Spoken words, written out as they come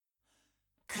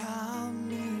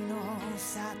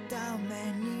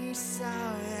さ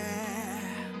え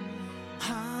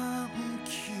反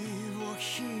旗を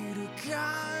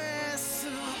翻す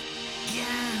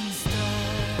Gangster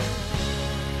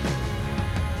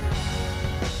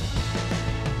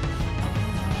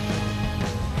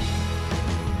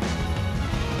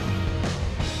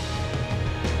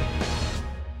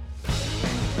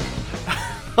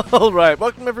All right,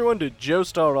 welcome everyone to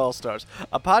Joestar All-Stars,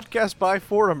 a podcast by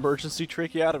for emergency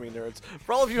tracheotomy nerds.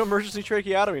 For all of you emergency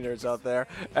tracheotomy nerds out there,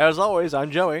 as always,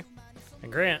 I'm Joey.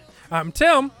 And Grant. I'm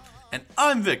Tim. And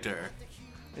I'm Victor.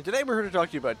 And today we're here to talk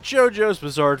to you about JoJo's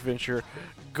Bizarre Adventure,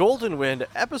 Golden Wind,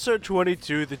 Episode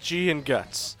 22, The G and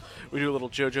Guts. We do a little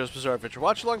JoJo's Bizarre Adventure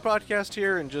watch-along podcast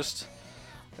here, and just,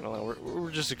 I don't know,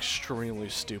 we're just extremely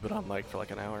stupid on mic for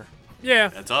like an hour. Yeah,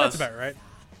 That's us. That's about right.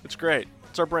 It's great.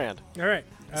 It's our brand. All right.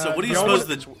 So what do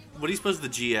you suppose the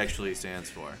G actually stands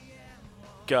for?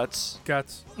 Guts.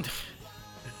 Guts.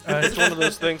 It's one of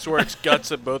those things where it's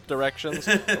guts in both directions.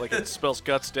 Like it spells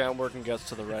guts downward and guts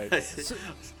to the right.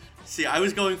 See, I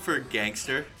was going for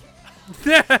gangster.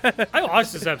 I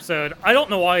watched this episode. I don't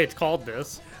know why it's called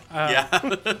this. Yeah.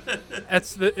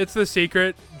 It's the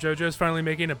secret. JoJo's finally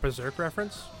making a Berserk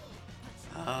reference.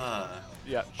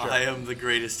 Yeah, sure. I am the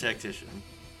greatest tactician.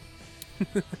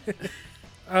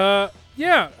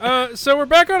 So we're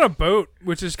back on a boat,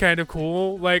 which is kind of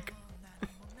cool. Like,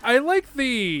 I like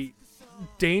the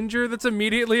danger that's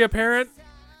immediately apparent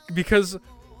because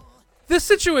this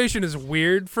situation is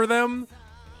weird for them.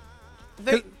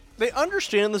 They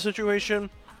understand the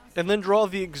situation and then draw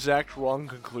the exact wrong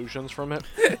conclusions from it.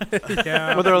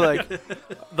 Yeah. Where they're like,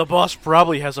 the boss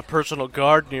probably has a personal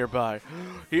guard nearby.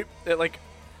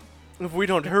 If we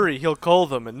don't hurry, he'll call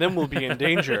them, and then we'll be in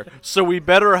danger. So we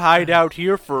better hide out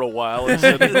here for a while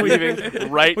instead of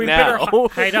leaving right We now. better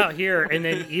hide out here and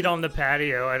then eat on the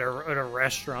patio at a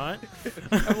restaurant.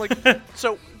 I'm like,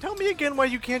 so tell me again why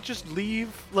you can't just leave,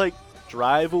 like,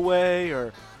 drive away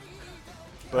or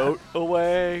boat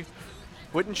away?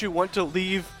 Wouldn't you want to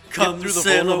leave, get through the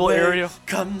vulnerable area?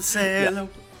 Come sail away.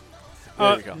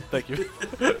 There you go. Thank you.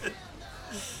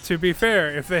 To be fair,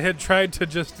 if they had tried to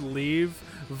just leave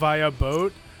via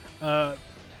boat,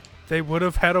 they would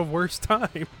have had a worse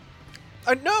time.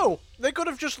 No, they could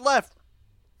have just left.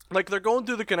 Like, they're going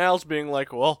through the canals being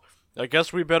like, well, I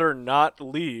guess we better not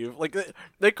leave. Like,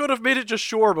 they could have made it just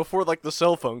shore before, like, the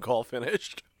cell phone call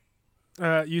finished.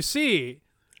 You see,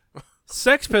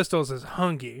 Sex Pistols is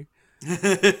hungry.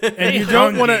 And you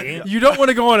don't want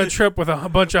to go on a trip with a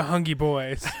bunch of hungry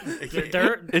boys.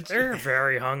 They're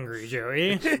very hungry,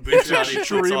 Joey. It's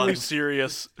extremely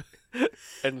serious.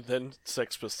 And then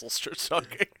Sex Pistols starts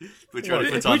talking. Bucciarati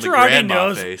puts on the Bucciarati grandma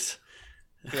knows. face.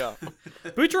 Yeah.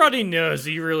 Bucciarati knows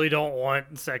you really don't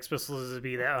want Sex Pistols to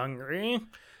be that hungry.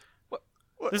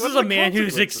 This is a man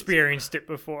who's experienced it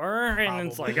before, and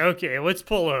it's like, okay, let's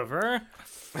pull over.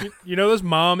 You know, those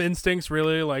mom instincts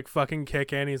really like fucking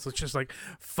kick in. He's just like,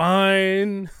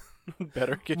 fine.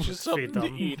 Better get you something Feed to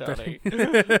them. eat, honey.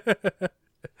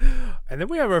 And then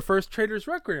we have our first Trader's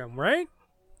Requiem, right?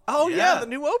 Oh, yeah, Yeah. the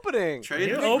new opening.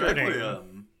 Trader's New opening.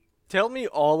 Requiem. Tell me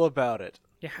all about it.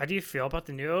 Yeah, how do you feel about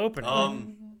the new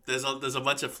opening? There's a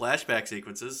bunch of flashback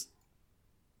sequences.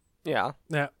 Yeah.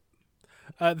 Yeah.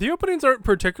 The openings aren't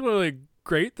particularly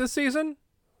great this season.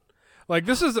 Like,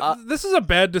 this is a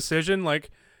bad decision. Like,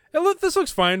 this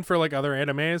looks fine for like other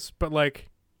animes, but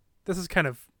like, this is kind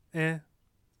of eh.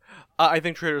 I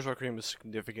think Trader's Requiem is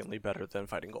significantly better than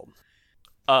Fighting Gold.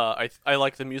 I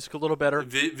like the music a little better.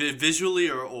 Visually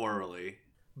or orally?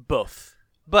 Both.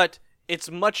 But it's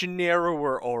much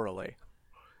narrower orally.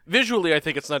 Visually, I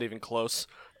think it's not even close.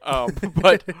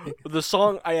 But the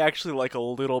song I actually like a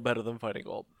little better than Fighting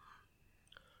Gold.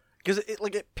 Because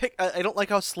I don't like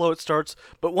how slow it starts,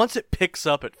 but once it picks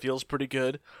up, it feels pretty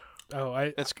good. Oh,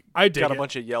 It's I dig got a it.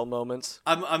 bunch of yell moments.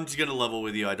 I'm just gonna level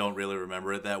with you. I don't really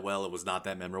remember it that well. It was not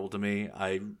that memorable to me.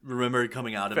 I remember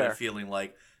coming out of Fair. it feeling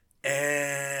like,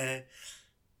 Yeah,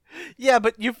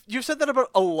 but you've said that about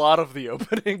a lot of the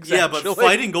openings. Yeah, actually. but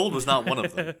Fighting Gold was not one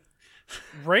of them.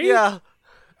 Right? Yeah.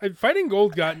 Fighting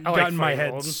Gold got like in my Fighting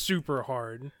head Gold. super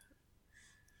hard.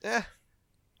 Eh.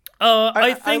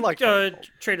 I think like Fighting Gold.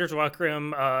 Trader's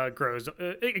Requiem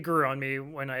it grew on me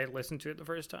when I listened to it the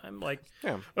first time. Like,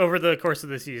 Yeah. over the course of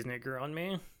the season, it grew on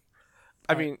me.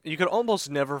 I mean, you could almost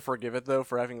never forgive it, though,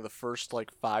 for having the first,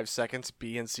 5 seconds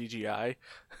be in CGI.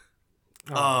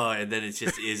 Oh, and then it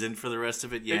just isn't for the rest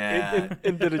of it. Yeah.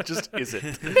 And then it just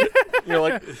isn't. You're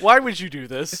like, why would you do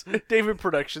this? David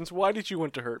Productions, why did you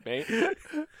want to hurt me?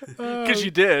 Because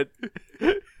you did.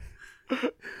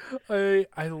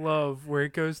 I love where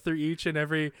it goes through each and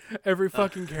every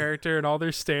fucking character and all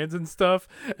their stands and stuff,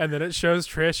 and then it shows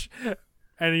Trish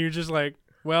and you're just like,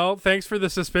 well, thanks for the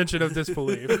suspension of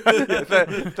disbelief.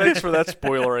 Thanks for that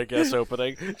spoiler, I guess,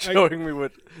 opening, showing me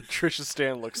what Trisha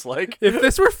Stan looks like. If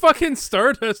this were fucking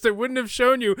Stardust, it wouldn't have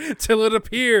shown you till it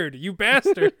appeared, you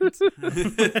bastards.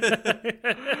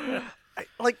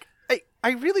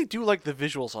 I really do like the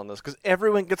visuals on this, because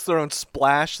everyone gets their own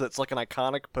splash that's like an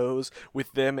iconic pose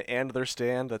with them and their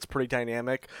stand that's pretty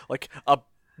dynamic. Like, a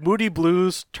Moody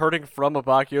Blues turning from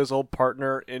Abakio's old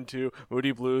partner into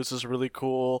Moody Blues is really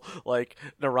cool. Like,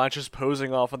 Naranja's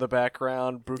posing off in the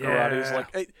background. Buccarati's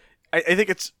like... I think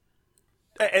it's...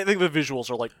 I think the visuals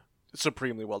are, like,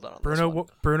 supremely well done on this one.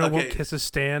 Bruno won't kiss his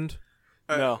stand.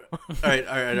 No. All right.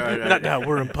 Not now,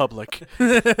 we're in public.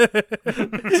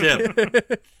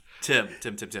 Tim.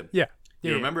 Yeah.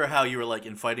 You remember how you were like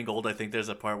in Fighting Gold? I think there's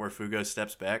a part where Fugo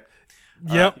steps back.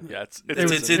 Yep. Yeah, It's in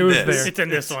was this. there. It's in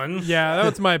this one. Yeah, that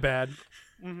was my bad.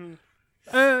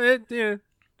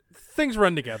 Things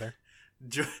run together.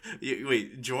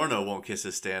 Wait, Giorno won't kiss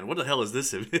his stand. What the hell is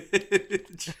this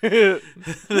image?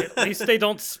 At least they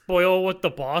don't spoil what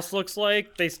the boss looks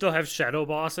like. They still have Shadow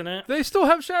Boss in it. They still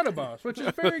have Shadow Boss, which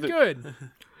is very good.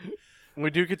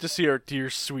 We do get to see our dear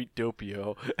sweet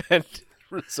Doppio and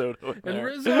Risotto in And there.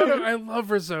 Risotto, I love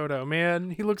Risotto,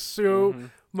 man. He looks so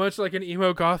much like an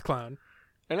emo goth clown.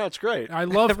 I know, it's great. I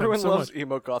love him Everyone so loves much.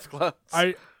 emo goth clowns.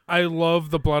 I love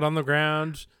the blood on the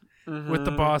ground with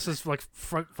the boss's like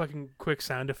fucking quick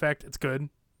sound effect. It's good.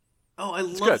 Oh, I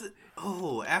love it.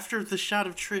 Oh, after the shot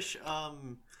of Trish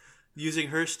using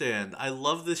her stand, I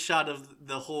love this shot of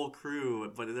the whole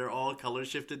crew, but they're all color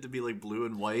shifted to be like blue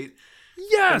and white.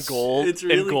 Yes, And gold. It's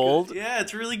really and gold. good. Yeah,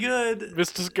 it's really good.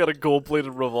 Mista's got a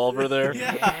gold-plated revolver there.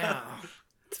 Yeah.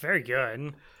 It's very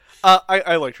good.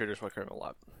 I like Trader's Wicker a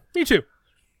lot. Me too.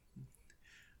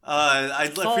 I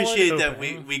Solid appreciate that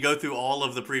opening. we go through all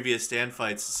of the previous stand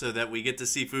fights so that we get to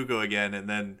see Fugo again, and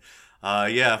then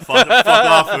fuck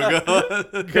off,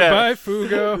 Fugo. Goodbye,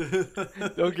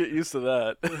 Fugo. Don't get used to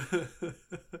that.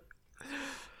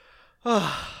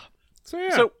 So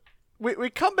yeah, So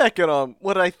we come back in on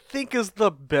what I think is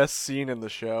the best scene in the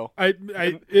show.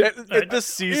 This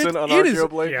season,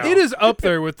 unarguably. yeah. it is up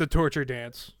there with the torture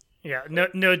dance. Yeah,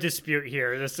 no dispute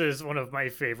here. This is one of my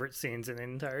favorite scenes in the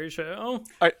entire show.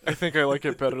 I think I like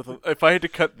it better than... If I had to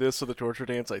cut this or the torture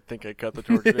dance, I think I'd cut the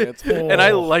torture dance. And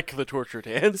I like the torture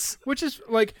dance. Which is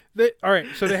like all right,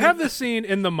 so they have this scene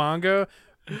in the manga,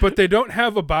 but they don't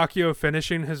have Abakio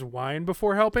finishing his wine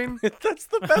before helping. That's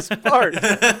the best part.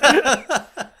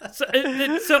 So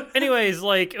anyways,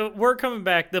 like, we're coming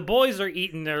back. The boys are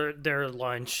eating their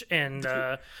lunch, and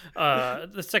the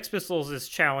Sex Pistols is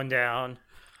chowing down.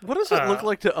 What does it look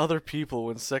like to other people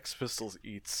when Sex Pistols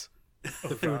eats?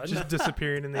 The food just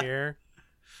disappearing in the air.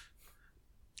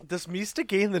 Does Mista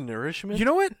gain the nourishment? You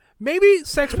know what? Maybe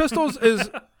Sex Pistols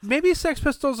is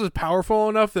powerful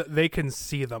enough that they can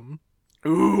see them.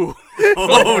 Ooh.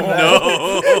 Oh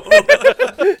no!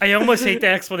 I almost hate the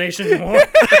explanation more.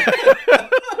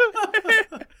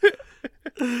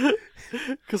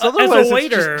 Because otherwise it's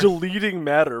waiter- just deleting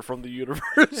matter from the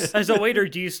universe. As a waiter,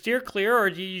 do you steer clear, or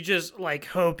do you just like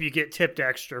hope you get tipped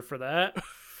extra for that?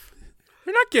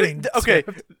 You're not getting Okay,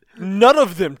 none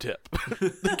of them tip.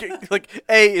 Like,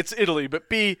 A, it's Italy, but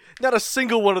B, not a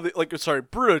single one of the,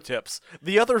 Bruno tips.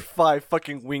 The other 5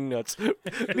 fucking wingnuts.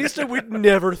 Mista would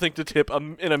never think to tip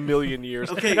in a million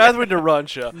years. Okay. Neither would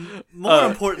Narancia. More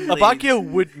importantly, Abakio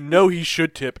would know he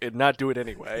should tip and not do it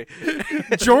anyway.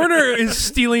 Jorner is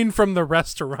stealing from the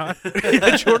restaurant.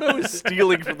 Yeah, Giorno is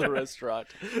stealing from the restaurant.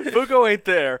 Fugo ain't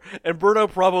there, and Bruno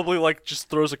probably, just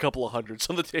throws a couple of hundreds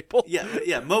on the table.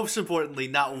 Yeah. Most importantly,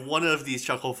 not one of these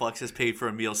chuckle fucks has paid for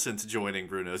a meal since joining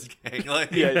Bruno's gang.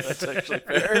 Yeah, that's actually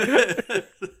fair.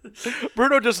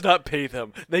 Bruno does not pay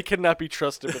them. They cannot be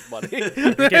trusted with money.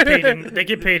 They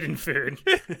get paid in food.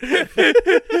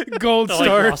 Gold They're like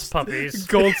stars. lost puppies.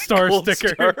 Gold star Gold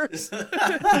sticker. stars.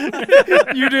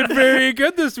 You did very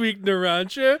good this week,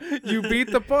 Narancia. You beat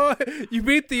you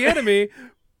beat the enemy,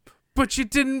 but you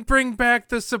didn't bring back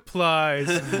the supplies.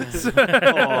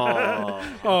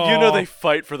 You know they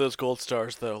fight for those gold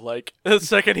stars, though. Like, the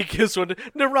second he gives one to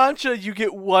Narancia, you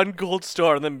get 1 gold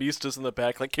star, and then Mista's in the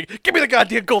back, like, give me the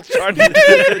goddamn gold star.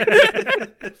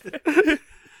 The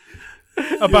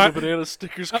banana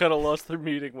stickers kind of lost their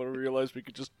meaning when we realized we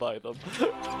could just buy them.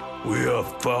 We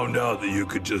have found out that you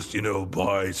could just,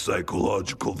 buy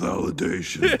psychological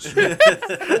validations.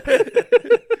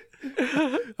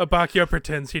 Abakio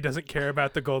pretends he doesn't care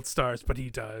about the gold stars, but he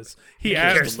does. He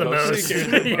cares asks the most.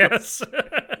 Yes.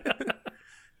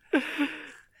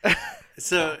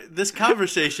 So this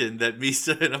conversation that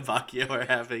Mista and Abakio are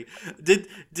having, did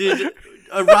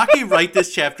Rocky write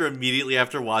this chapter immediately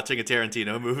after watching a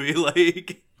Tarantino movie?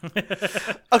 Like,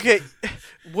 Okay,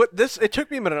 it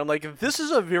took me a minute. I'm like, this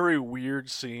is a very weird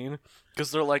scene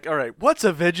because they're like, all right, what's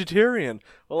a vegetarian?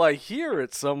 Well, I hear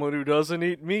it's someone who doesn't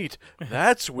eat meat.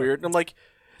 That's weird. And I'm like,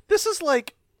 this is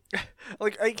like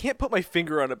I can't put my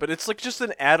finger on it, but it's like just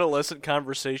an adolescent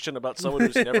conversation about someone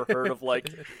who's never heard of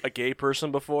like a gay person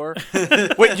before.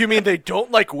 Wait, you mean they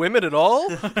don't like women at all?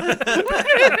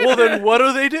 Well, then what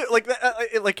do they do? Like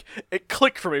it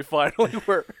clicked for me finally,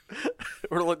 where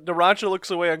like Narancia looks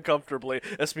away uncomfortably.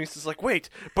 Mista's like, wait,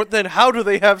 but then how do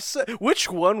they have sex? Which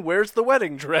one wears the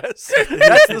wedding dress?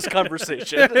 That's this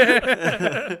conversation.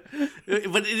 but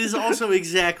it is also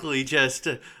exactly just.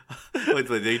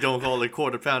 They don't call it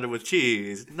quarter pounder with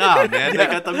cheese. Nah, man, they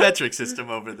got the metric system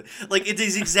over there. Like, it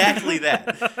is exactly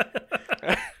that.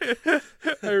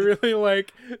 I really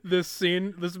like this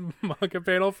scene, this manga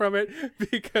panel from it,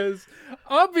 because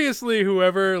obviously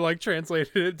whoever like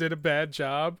translated it did a bad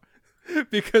job.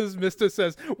 Because Mista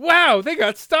says, "Wow, they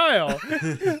got style."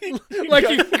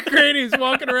 Like Granny's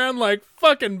walking around like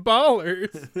fucking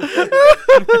ballers.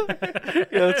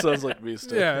 Yeah, that sounds like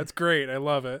Mista. Yeah, it's great. I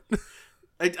love it.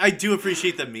 I do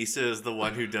appreciate that Mista is the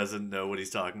one who doesn't know what he's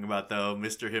talking about, though.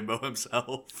 Mr. Himbo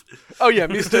himself. Oh yeah,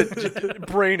 Mista,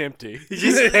 brain empty.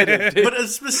 But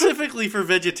specifically for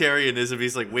vegetarianism,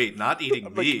 he's like, wait, not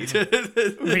eating meat.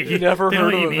 You never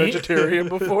heard of a vegetarian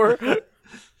before?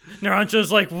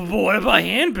 Narancia's like, well, what about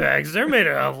handbags? They're made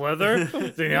out of leather.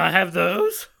 Do you not have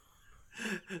those?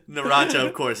 Narancia,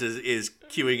 of course, is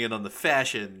queuing in on the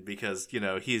fashion because, you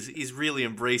know, he's really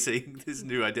embracing his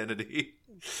new identity.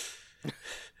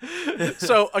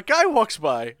 So a guy walks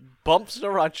by, bumps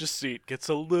Narancia's seat, gets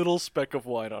a little speck of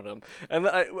wine on him, and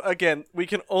again, we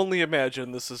can only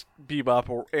imagine this is Bebop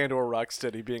or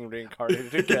Rocksteady being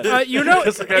reincarnated again.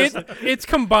 It's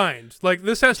combined. Like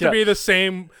this has to be the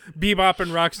same Bebop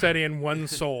and Rocksteady in one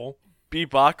soul.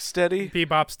 Bebop steady.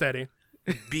 Bebop steady.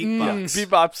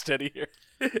 Bebop steady here.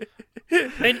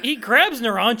 And he grabs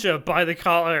Narancia by the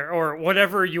collar, or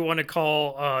whatever you want to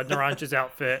call Narancia's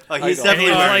outfit. Oh, he's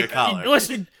definitely wearing a collar.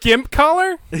 Listen, Gimp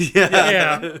collar?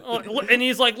 yeah. And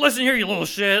he's like, listen here, you little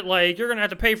shit. Like, you're going to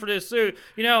have to pay for this suit.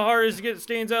 You know how hard it is to get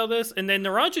stains out of this? And then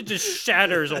Narancia just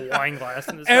shatters a wine glass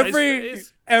in this guy's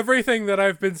face. Everything that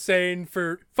I've been saying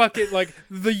for like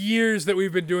the years that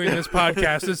we've been doing this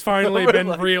podcast has finally been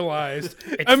realized.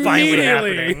 It's finally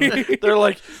happening. They're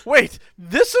like, wait,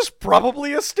 this is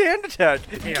probably a stand attack.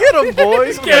 Yeah. Get them,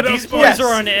 boys. These boys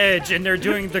are on edge, and they're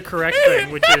doing the correct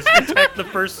thing, which is detect the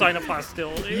first sign of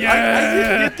hostility.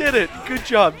 Yeah, you did it. Good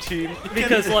job, team.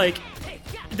 Because, like,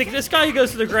 this guy who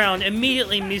goes to the ground,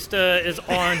 immediately Mista is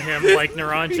on him like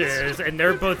Narancia is, and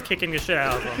they're both kicking the shit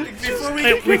out of him.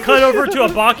 We cut over to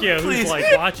Abakio, who's like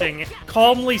watching,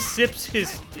 calmly sips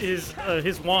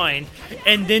his wine,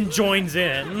 and then joins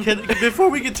in. Before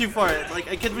we get too far, like,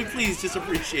 can we please just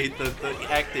appreciate the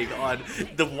acting on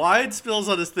the wine spills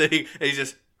on his thing, and he's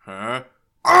just, huh?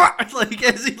 Like,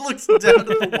 as he looks down at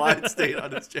the wine stain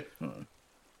on his chest.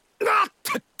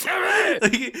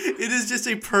 Like, it is just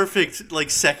a perfect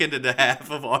like second and a half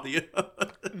of audio.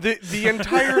 The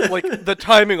entire the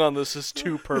timing on this is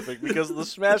too perfect because the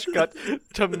smash cut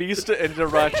to Mista and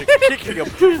Narancia kicking him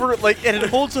for and it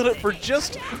holds on it for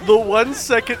just the 1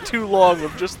 second too long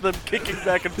of just them kicking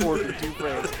back and forth in 2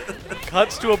 frames.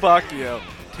 Cuts to Abakio,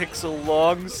 takes a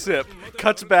long sip,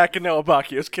 cuts back, and now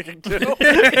Abakio's kicking too.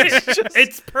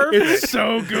 It's perfect. It's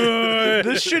so good.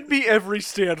 This should be every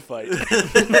stand fight.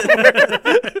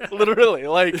 Literally,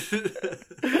 like,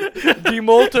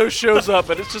 Demolto shows up,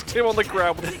 and it's just him on the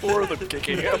ground with 4 of them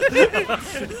kicking him.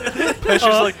 Pesci's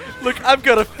like, look, I've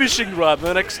got a fishing rod. And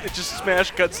the next, it just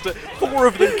smash cuts to 4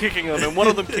 of them kicking him, and one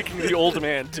of them kicking the old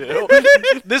man, too.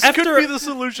 This could be the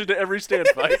solution to every stand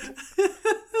fight.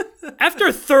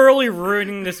 After thoroughly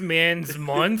ruining this man's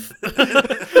month,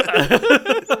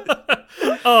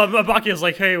 Abakio's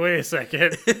like, hey, wait a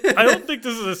second. I don't think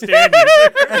this is a stand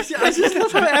I just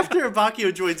love how after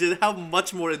Abakio joins in, how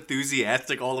much more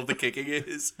enthusiastic all of the kicking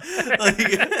is. Like,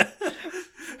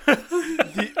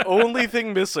 the only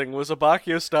thing missing was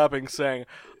Abakio stopping, saying,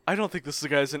 I don't think this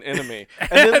guy's an enemy.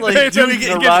 And then, like, doing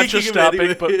Narancia stopping,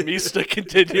 anyway. But Mista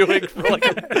continuing for, like...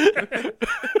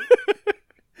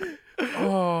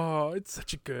 Oh, it's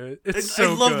such a good. I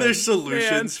love their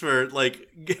solutions for like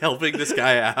helping this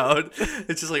guy out.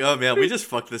 It's just like, oh man, we just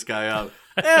fucked this guy up.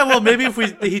 Yeah, well, maybe if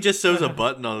he just sews a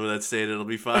button on that stain, it'll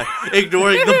be fine.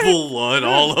 Ignoring the blood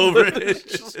all over it.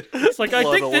 It's like I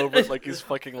Blood think all that, over it like he's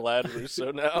fucking Lad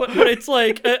Russo now. but it's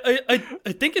like I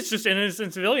think it's just an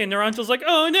innocent civilian. Naranjo's like,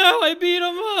 oh no, I beat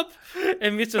him up,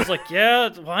 and Misa's like, yeah,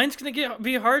 wine's gonna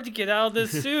be hard to get out of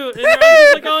this suit. And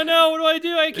Naranjo's like, oh no, what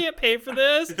do? I can't pay for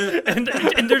this, and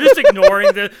they're just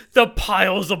ignoring the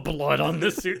piles of blood on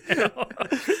the suit now.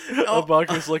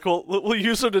 Abaku's like, well, we'll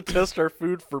use them to test our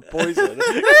food for poison.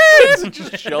 He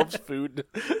just shoves food.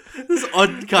 This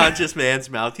unconscious man's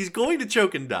mouth. He's going to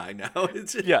choke and die now.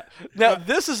 Yeah. Now,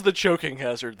 this is the choking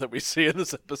hazard that we see in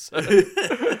this episode.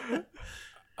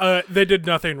 They did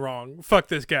nothing wrong. Fuck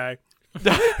this guy.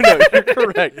 No, you're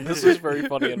correct. This is very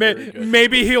funny and very good.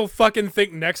 Maybe he'll fucking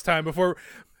think next time before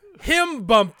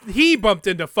he bumped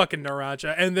into fucking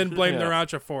Narancia and then blamed Yeah.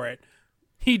 Narancia for it.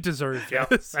 He deserves Yeah,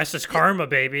 this. that's just karma,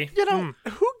 baby. You know,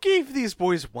 who gave these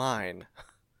boys wine?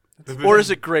 Or is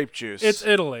it grape juice? It's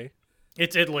Italy.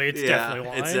 It's Italy. It's definitely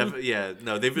wine.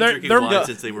 No, they've been They're- drinking they're- wine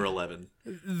since they were 11.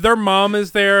 Their mom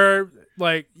is there.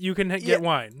 Like, you can get Yeah.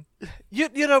 wine. You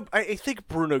know, I think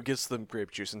Bruno gives them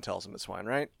grape juice and tells them it's wine,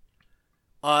 right?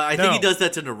 I think he No. does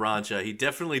that to Narancia. He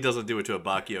definitely doesn't do it to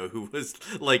Abakio, who was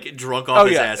like drunk off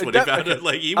his ass when he found it.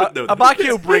 Like he would know.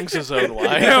 Abakio brings his own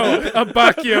wine. No,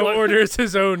 Abakio orders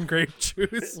his own grape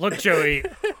juice. Look, Joey.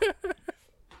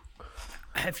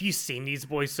 Have you seen these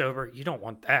boys sober? You don't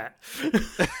want that.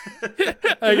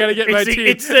 I gotta get my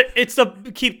teeth. It's to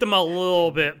keep them a little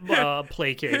bit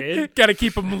placated. Gotta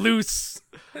keep them loose.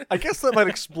 I guess that might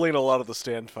explain a lot of the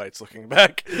stand fights looking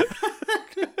back.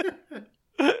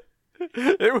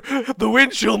 The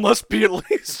wind chill must be at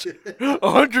least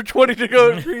 120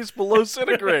 degrees below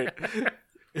centigrade.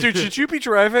 Dude, should you be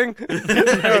driving? No,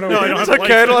 I don't It's have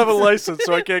okay, I don't have a license. license,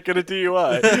 so I can't get a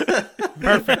DUI.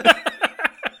 Perfect.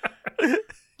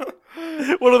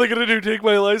 What are they gonna do? Take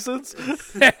my license?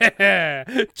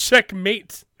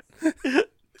 Checkmate.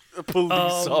 A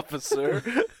police officer.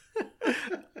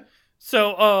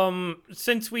 So,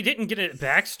 since we didn't get a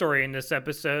backstory in this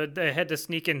episode, they had to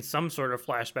sneak in some sort of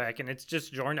flashback, and it's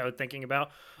just Giorno thinking about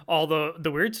all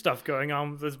the weird stuff going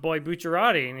on with this boy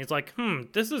Bucciarati, and he's like,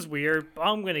 this is weird, but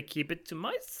I'm gonna keep it to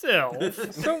myself.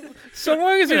 So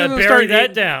long as he Gonna doesn't bury start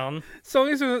that down. so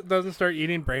long as he doesn't start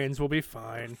eating brains, we'll be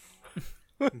fine.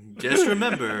 Just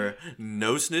remember,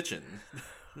 no snitching.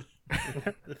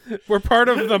 We're part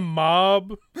of the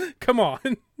mob. Come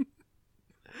on.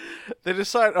 They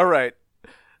decide, all right,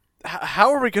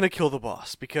 how are we going to kill the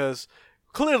boss? Because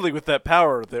clearly with that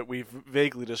power that we've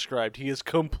vaguely described, he is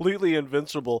completely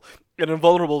invincible and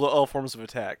invulnerable to all forms of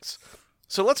attacks.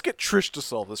 So let's get Trish to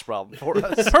solve this problem for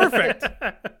us. Perfect.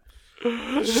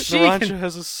 Narancia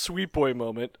has a sweet boy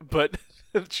moment, but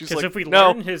she's Because like, if we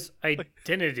no. learn his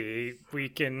identity, we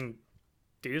can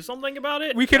do something about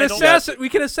it. We can I don't-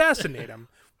 assassinate him.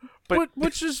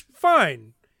 Which is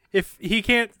fine. If he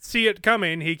can't see it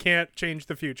coming, he can't change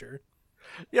the future.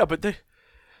 Yeah, but they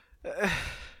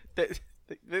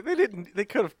didn't. They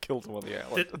could have killed him on the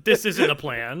island. This isn't a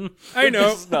plan. I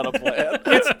know. This is not a plan.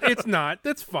 It's not.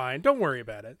 That's fine. Don't worry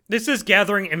about it. This is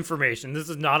gathering information. This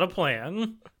is not a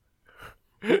plan.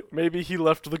 Maybe he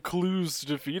left the clues to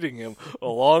defeating him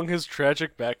along his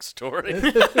tragic backstory.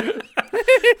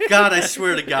 God, I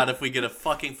swear to God, if we get a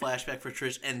fucking flashback for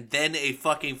Trish and then a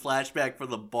fucking flashback for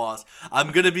the boss,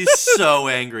 I'm gonna be so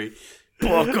angry.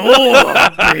 Buckle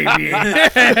up, baby. I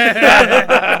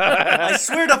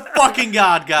swear to fucking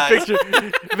God, guys.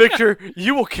 Victor,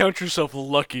 you will count yourself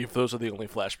lucky if those are the only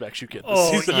flashbacks you get this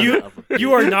Oh, season.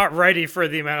 you are not ready for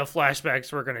the amount of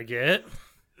flashbacks we're gonna get.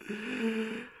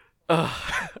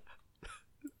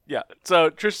 Yeah, so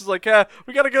Trish is like,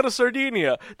 we gotta go to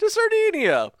Sardinia. To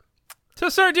Sardinia! To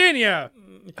Sardinia.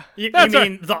 You That's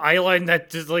mean the island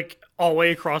that is like all the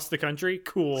way across the country?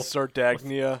 Cool.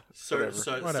 Sardagnia.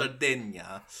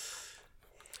 Sardinia.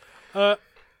 I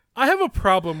have a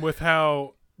problem with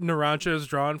how Narancia is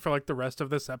drawn for like the rest of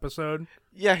this episode.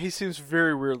 Yeah, he seems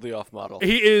very weirdly off model.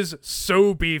 He is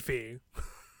so beefy.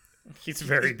 He's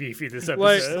very beefy this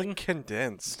Like- It's episode. like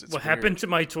condensed. It's What weird. happened to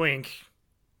my twink?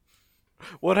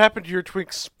 What happened to your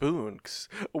twink spoon?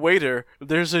 Waiter,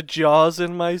 there's a Jaws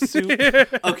in my soup.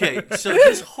 Okay, so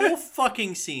this whole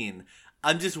fucking scene,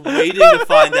 I'm just waiting to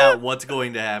find out what's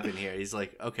going to happen here. He's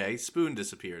like, okay, spoon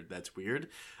disappeared. That's weird.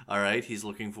 All right, he's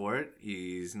looking for it.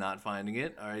 He's not finding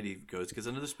it. All right, he goes, gets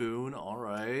under the spoon. All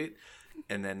right.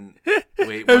 And then,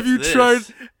 wait, Have what's you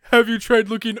this? tried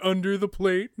looking under the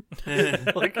plate?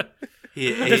 Like,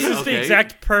 This is the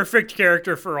exact perfect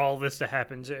character for all this to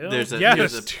happen to. There's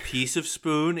a piece of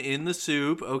spoon in the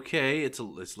soup. Okay, it's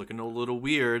looking a little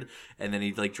weird, and then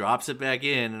he like drops it back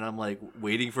in, and I'm like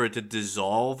waiting for it to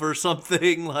dissolve or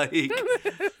something. Like,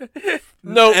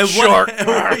 no, and shark.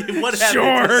 What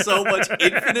happened? It's so much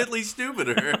infinitely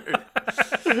stupider.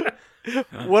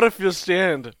 What if your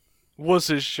stand was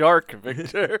a shark,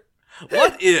 Victor?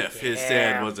 What if his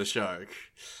stand was a shark?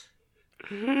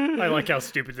 I like how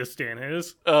stupid this stand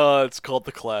is. It's called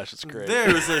The Clash. It's great.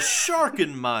 There's a shark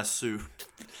in my soup.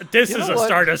 This is know a what?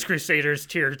 Stardust Crusaders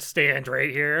tiered stand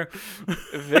right here.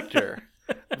 Victor,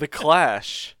 The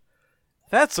Clash.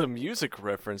 That's a music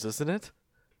reference, isn't it?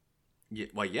 Yeah,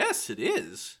 well, yes, it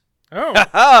is. Oh,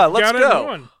 Ah, let's got it go.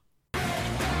 going.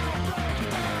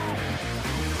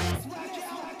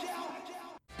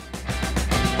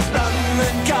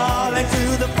 London calling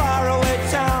to the faraway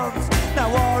towns. Now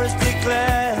war is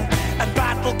declared and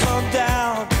battle come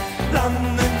down.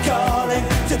 London calling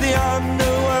to the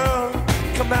underworld.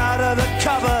 Come out of the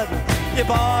cupboard, you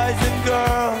boys and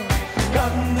girls.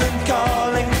 London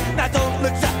calling, now don't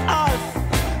look to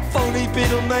us. Phony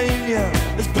Beatlemania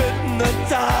has bitten the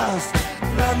dust.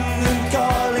 London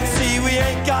calling, see we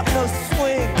ain't got no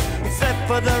swing except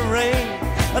for the rain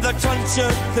and the crunch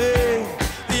of thing.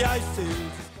 The ice is.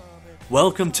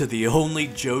 Welcome to the only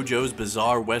JoJo's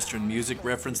Bizarre Western music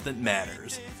reference that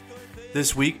matters.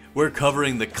 This week, we're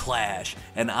covering The Clash,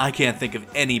 and I can't think of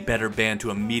any better band to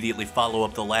immediately follow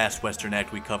up the last Western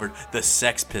act we covered, the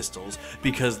Sex Pistols,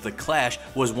 because The Clash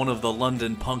was one of the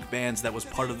London punk bands that was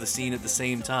part of the scene at the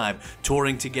same time,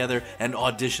 touring together and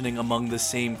auditioning among the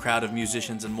same crowd of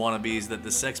musicians and wannabes that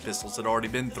the Sex Pistols had already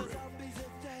been through.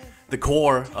 The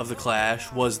core of The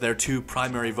Clash was their two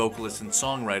primary vocalists and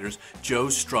songwriters, Joe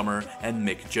Strummer and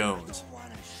Mick Jones.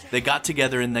 They got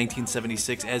together in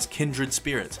 1976 as kindred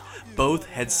spirits. Both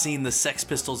had seen the Sex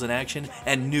Pistols in action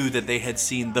and knew that they had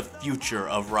seen the future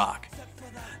of rock.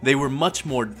 They were much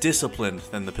more disciplined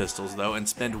than the Pistols, though, and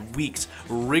spent weeks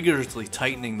rigorously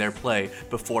tightening their play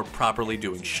before properly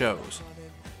doing shows.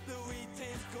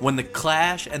 When The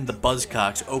Clash and the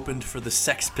Buzzcocks opened for the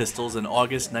Sex Pistols in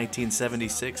August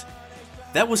 1976,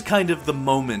 that was kind of the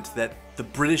moment that the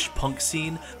British punk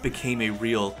scene became a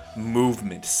real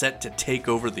movement set to take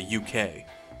over the UK.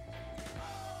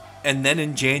 And then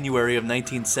in January of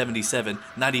 1977,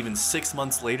 not even 6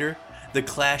 months later, The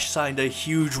Clash signed a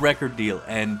huge record deal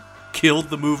and killed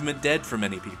the movement dead for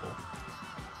many people.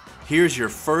 Here's your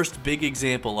first big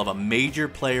example of a major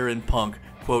player in punk,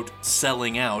 quote,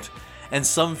 selling out, and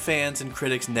some fans and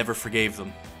critics never forgave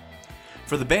them.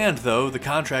 For the band, though, the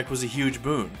contract was a huge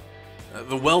boon.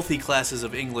 The wealthy classes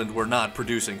of England were not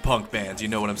producing punk bands, you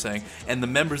know what I'm saying, and the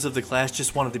members of The Clash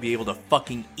just wanted to be able to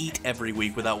fucking eat every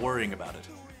week without worrying about it.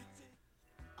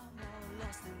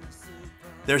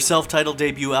 Their self-titled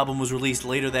debut album was released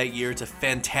later that year to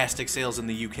fantastic sales in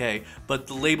the UK, but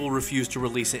the label refused to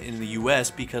release it in the US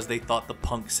because they thought the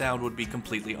punk sound would be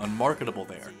completely unmarketable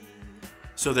there.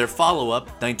 So their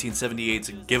follow-up,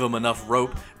 1978's Give 'Em Enough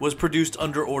Rope, was produced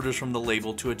under orders from the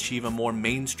label to achieve a more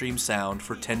mainstream sound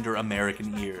for tender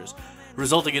American ears,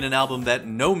 resulting in an album that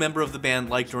no member of the band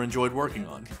liked or enjoyed working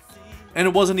on. And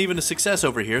it wasn't even a success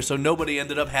over here, so nobody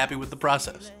ended up happy with the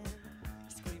process.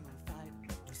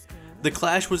 The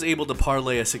Clash was able to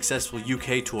parlay a successful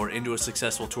UK tour into a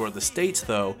successful tour of the States,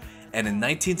 though, and in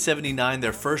 1979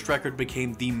 their first record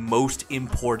became the most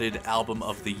imported album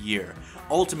of the year,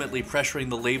 ultimately pressuring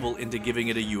the label into giving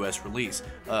it a US release,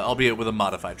 albeit with a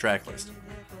modified tracklist.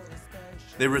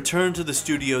 They returned to the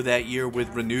studio that year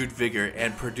with renewed vigor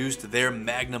and produced their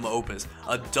magnum opus,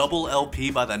 a double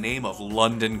LP by the name of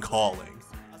London Calling.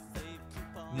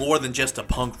 More than just a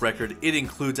punk record, it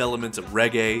includes elements of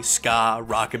reggae, ska,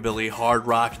 rockabilly, hard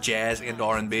rock, jazz, and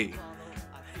R&B.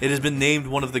 It has been named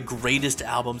one of the greatest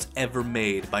albums ever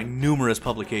made by numerous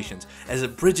publications, as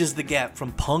it bridges the gap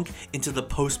from punk into the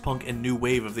post-punk and new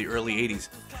wave of the early 80s,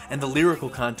 and the lyrical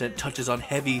content touches on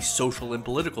heavy social and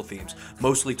political themes,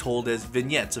 mostly told as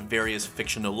vignettes of various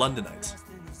fictional Londonites.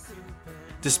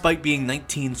 Despite being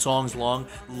 19 songs long,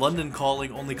 London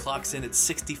Calling only clocks in at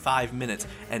 65 minutes,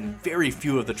 and very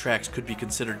few of the tracks could be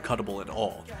considered cuttable at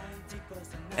all.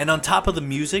 And on top of the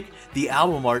music, the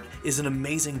album art is an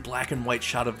amazing black and white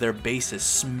shot of their bassist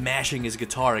smashing his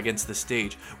guitar against the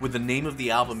stage, with the name of the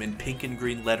album in pink and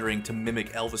green lettering to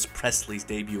mimic Elvis Presley's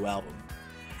debut album.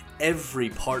 Every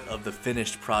part of the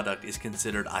finished product is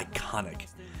considered iconic,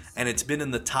 and it's been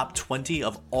in the top 20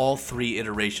 of all 3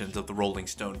 iterations of the Rolling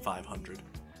Stone 500.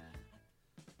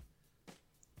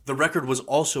 The record was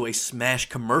also a smash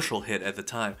commercial hit at the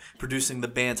time, producing the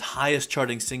band's highest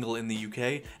charting single in the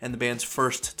UK and the band's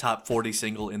first top 40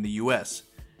 single in the US.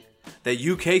 That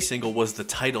UK single was the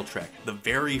title track, the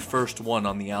very first one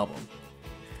on the album.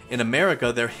 In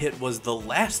America, their hit was the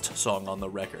last song on the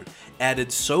record,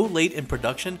 added so late in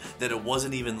production that it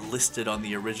wasn't even listed on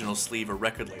the original sleeve or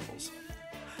record labels.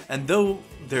 And though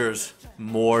there's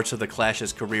more to the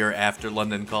Clash's career after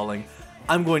London Calling,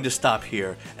 I'm going to stop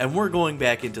here, and we're going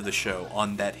back into the show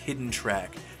on that hidden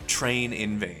track, Train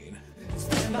in Vain.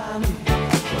 Stand by me.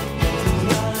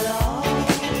 Not at all.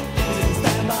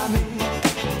 Stand by me.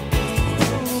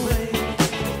 No way.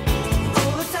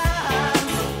 All the time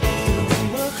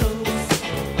we were close.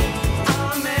 I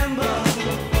remember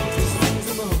these things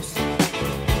the most.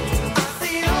 I've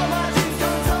seen all my dreams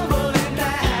come tumbling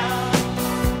down.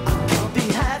 I can't be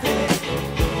happy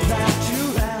without you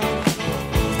around.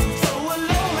 So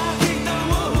alone I keep the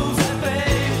wolves at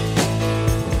bay.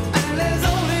 And there's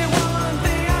only one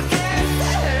thing I can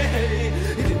say.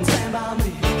 You didn't stand by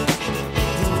me.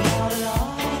 Not at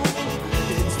all.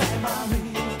 You didn't stand by me.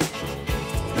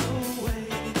 No way.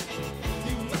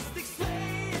 You must explain.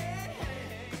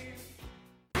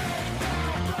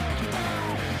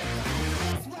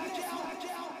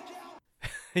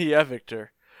 Yeah,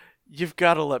 Victor. You've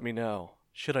got to let me know.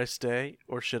 Should I stay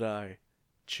or should I?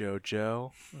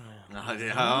 JoJo?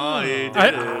 Oh, you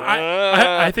did it.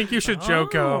 I think you should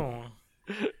Joko.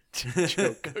 Oh.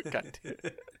 JoJo,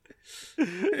 goddamn.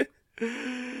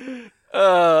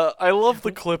 I love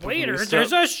the clip Waiter, of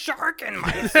there's Mista. a shark in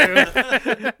my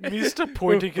soup. Mista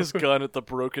pointing his gun at the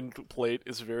broken plate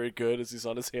is very good as he's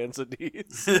on his hands and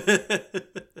knees.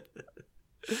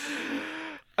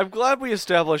 I'm glad we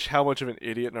established how much of an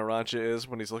idiot Narancia is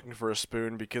when he's looking for a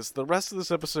spoon, because the rest of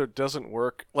this episode doesn't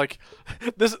work. Like,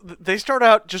 they start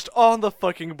out just on the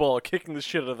fucking ball, kicking the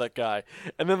shit out of that guy,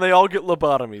 and then they all get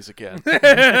lobotomies again.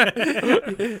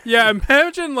 Yeah,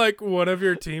 imagine like one of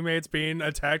your teammates being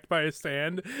attacked by a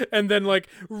stand and then like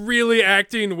really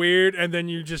acting weird, and then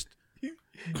you just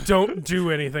don't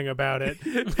do anything about it.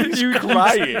 You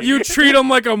crying. You treat him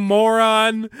like a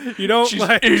moron. You don't She's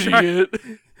like idiot.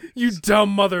 you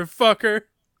dumb motherfucker.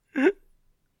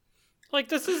 Like,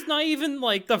 this is not even,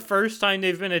 like, the first time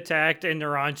they've been attacked, and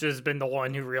Narancia's been the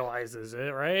one who realizes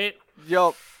it, right?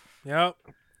 Yup. Yep.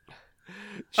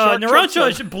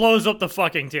 Narancia blows up the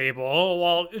fucking table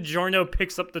while Giorno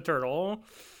picks up the turtle.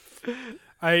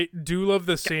 I do love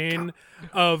the scene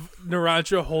of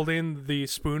Narancia holding the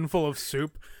spoonful of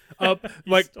soup up,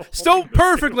 like still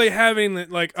perfectly having it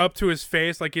like up to his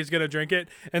face, like he's gonna drink it,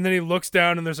 and then he looks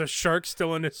down and there's a shark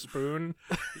still in his spoon.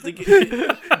 Like,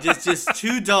 just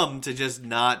too dumb to just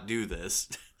not do this.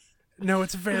 No,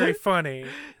 it's very funny.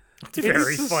 It's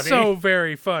very It's funny. so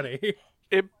very funny.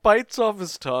 It bites off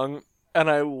his tongue, and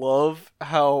I love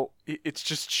how it's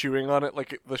just chewing on it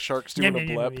like the shark's doing a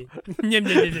blep.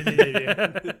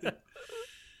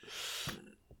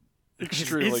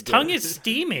 Extremely His good. tongue is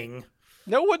steaming.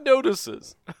 No one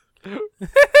notices.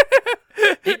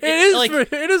 It is like,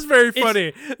 it is very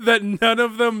funny that none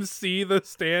of them see the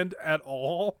stand at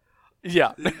all.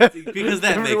 Yeah. Because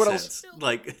that makes Everyone sense.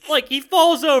 Like, he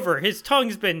falls over. His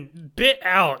tongue's been bit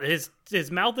out. His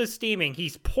mouth is steaming.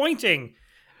 He's pointing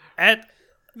at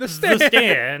the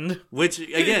stand. Which,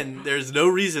 again, there's no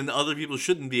reason other people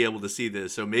shouldn't be able to see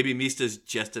this, so maybe Mista's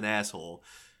just an asshole.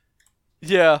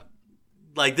 Yeah.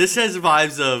 Like, this has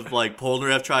vibes of, like,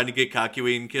 Polnareff trying to get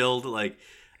Kakyoin killed. Like,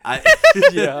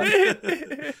 Yeah.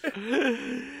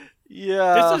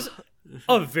 Yeah. This is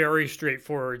a very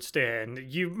straightforward stand.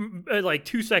 You, like,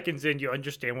 2 seconds in, you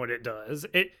understand what it does.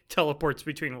 It teleports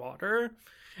between water.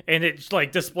 And it,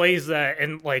 like, displays that,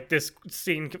 and, like, this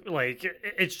scene, like,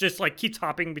 it's just, like, keeps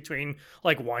hopping between,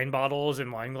 like, wine bottles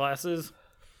and wine glasses.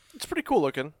 It's pretty cool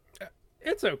looking.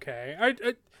 It's okay.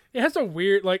 It has a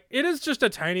weird, like, it is just a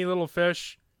tiny little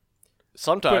fish.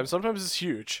 Sometimes it's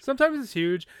huge. Sometimes it's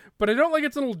huge, but I don't like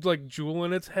its little like jewel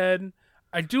in its head.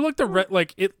 I do like the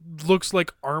like it looks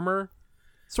like armor,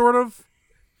 sort of.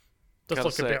 Does Gotta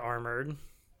look a say, bit armored.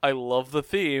 I love the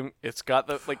theme. It's got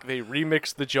the, like, they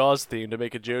remixed the Jaws theme to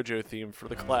make a JoJo theme for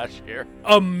the Clash here.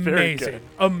 Amazing,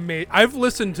 amazing. I've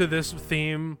listened to this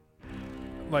theme,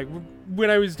 like when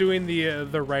I was doing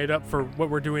the write up for what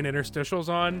we're doing interstitials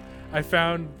on. I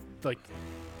found like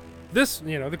this,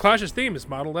 the Clash's theme is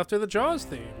modeled after the Jaws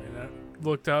theme, and I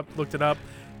looked it up.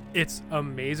 It's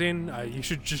amazing. You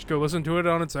should just go listen to it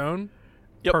on its own.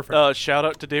 Yep. Perfect. Shout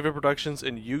out to David Productions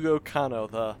and Yugo Kano,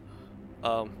 the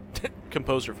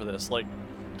composer for this. Like,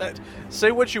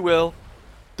 say what you will,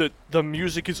 the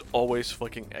music is always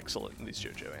fucking excellent in these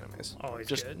JoJo animes. Always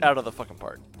just good. out of the fucking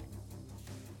park.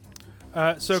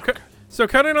 So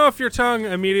cutting off your tongue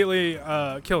immediately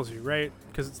kills you, right?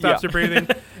 Because it stops your breathing.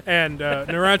 And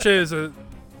Narancia is a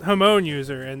hormone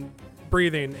user, and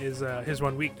breathing is his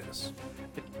one weakness.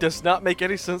 It does not make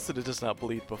any sense that it does not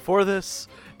bleed before this,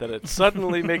 that it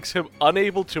suddenly makes him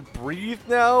unable to breathe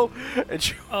now.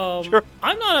 And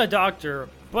I'm not a doctor,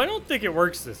 but I don't think it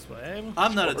works this way.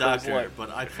 I'm not a doctor, like- but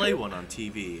I play one on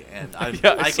TV, and I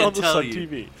saw can this tell on you,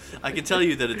 TV. I can tell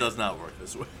you that it does not work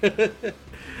this way.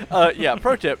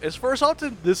 Pro tip is for as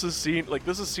often this is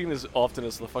seen as often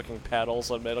as the fucking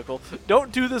paddles on medical.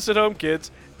 Don't do this at home, kids.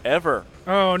 Ever.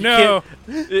 Oh, You no.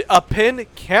 can't- A pin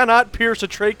cannot pierce a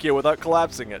trachea without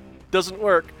collapsing it. Doesn't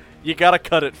work. You gotta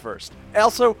cut it first.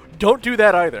 Also, don't do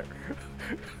that either.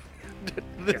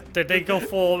 They go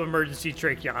full emergency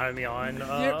tracheotomy on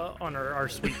our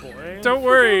sweet boy. Don't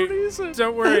worry.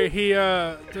 Don't worry.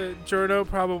 The Jorno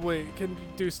probably can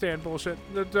do stand bullshit.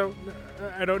 I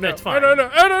don't know. That's fine. I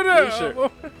don't know.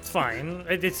 Sure. It's fine.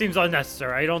 It seems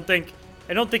unnecessary. I don't think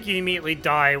you immediately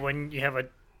die when you have a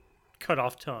cut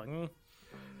off tongue.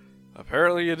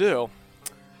 Apparently you do.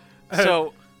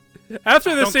 So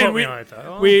After this Don't scene, quote me on it,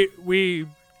 though. we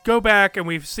go back and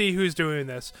we see who's doing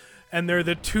this, and they're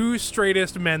the two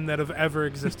straightest men that have ever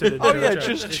existed in JoJo.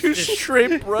 just two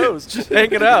straight bros just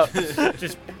hanging out.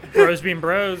 Just bros being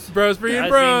bros. Bros being Guys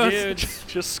bros. being dudes.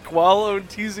 Just Squallow and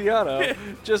Tiziano,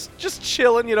 just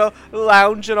chilling,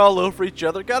 lounging all over each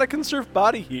other. Gotta conserve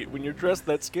body heat when you're dressed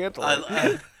that scantily.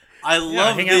 I Yeah,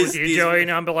 love hang out these. with you, these- Joey,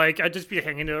 and I'm like, I'd just be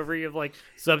hanging over you, like,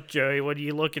 sup, Joey, what are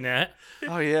you looking at?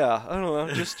 Oh yeah, I don't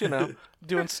know, just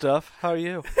doing stuff. How are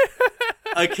you?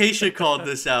 Acacia called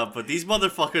this out, but these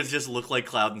motherfuckers just look like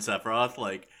Cloud and Sephiroth.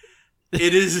 Like,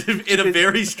 it is in a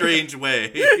very strange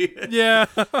way. Yeah,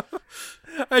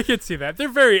 I can see that. They're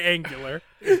very angular.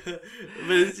 But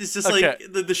it's just Okay. like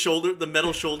the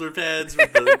metal shoulder pads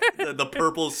with the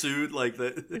purple suit, like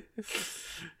the.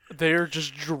 They're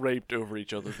just draped over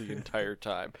each other the entire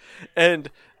time, and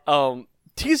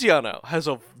Tiziano has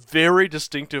a very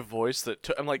distinctive voice that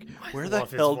I'm like, where the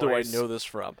love his hell do I voice. know this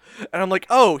from? And I'm like,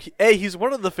 oh, he's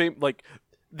one of the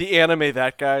the anime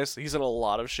that guys. He's in a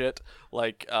lot of shit,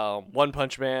 like One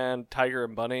Punch Man, Tiger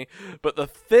and Bunny. But the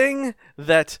thing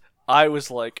that I was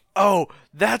like, oh,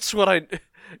 that's what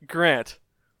Grant,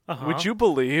 would you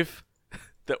believe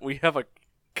that we have a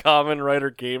Kamen Rider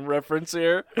game reference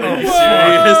here?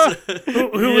 Oh,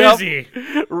 Who Yep. is he?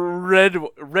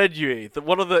 Red Yui,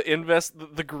 one of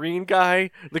the green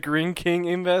guy, the Green King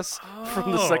invest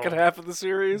from the second half of the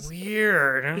series.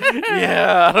 Weird.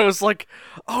 Yeah, I was like,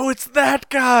 oh, it's that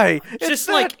guy. It's Just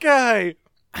that like- guy.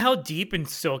 How deep and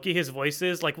silky his voice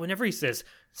is. Like, whenever he says,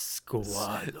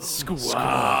 Squad,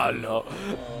 Squalo.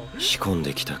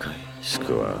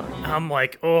 I'm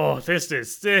like, oh, this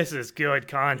is good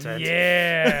content.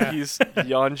 Yeah, He's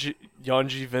Yonji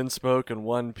Vinsmoke in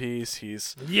One Piece.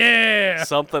 He's yeah.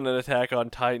 something in Attack on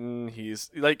Titan. He's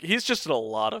just in a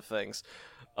lot of things.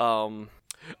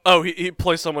 He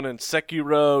plays someone in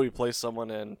Sekiro. He plays someone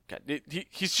in. God,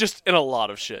 he's just in a lot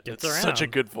of shit. Gets It's such a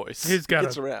around. good voice. He's got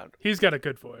gets around. He's got a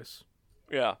good voice.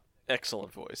 Yeah,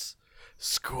 excellent voice.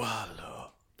 Squalo.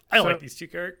 I like these two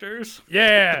characters.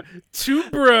 Yeah, two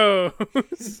bros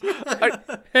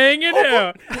hanging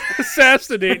out,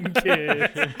 assassinating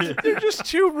kids. They're just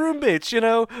two roommates,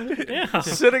 Yeah.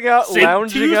 sitting out, Say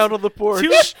lounging two- out on the porch.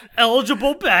 Two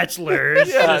eligible bachelors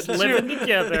Yeah, just living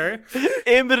together.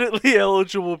 Eminently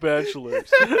eligible bachelors.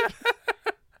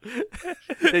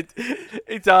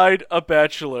 He died a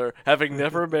bachelor, having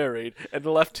never married, and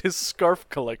left his scarf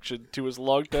collection to his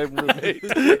longtime roommate.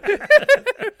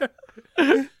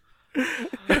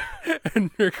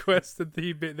 And requested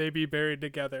they be buried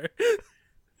together.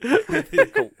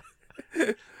 Cool.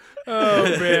 Oh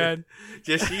man,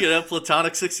 Just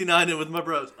platonic 69 in with my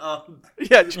bros.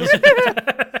 Yeah, just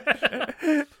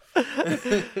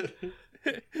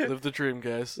live the dream,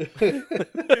 guys.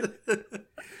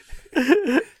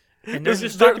 And they're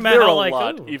just They're talking about how, a like,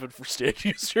 lot, ooh, even for stand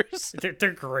users.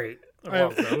 they're great. I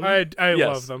love them. I Yes.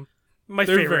 love them. My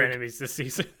they're favorite very- enemies this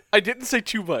season. I didn't say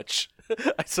too much.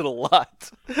 I said a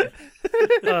lot.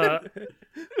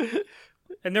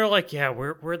 And they're like, yeah,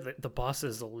 we're the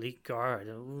boss's elite guard.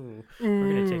 Ooh, we're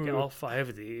gonna take all 5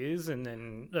 of these and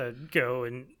then go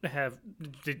and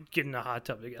get in a hot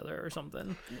tub together or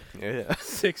something. Yeah.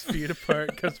 6 feet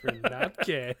apart because we're not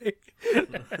gay.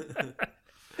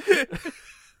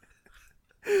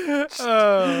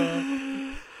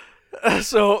 Oh.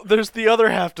 So there's the other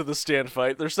half to the stand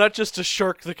fight. There's not just a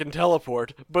shark that can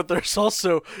teleport, but there's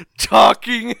also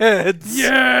talking heads.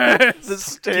 Yes, The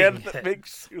stand that heads.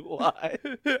 makes you lie.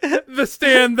 the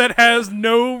stand that has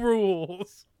no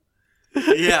rules.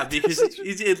 Yeah, because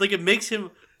it makes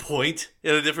him point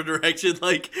in a different direction.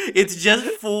 Like, it's just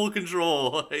full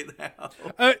control right now.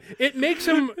 It makes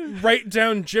him write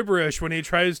down gibberish when he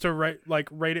tries to write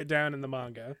it down in the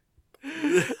manga.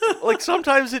 Like,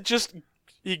 sometimes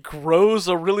he grows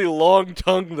a really long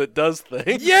tongue that does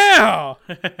things. Yeah!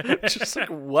 Just like,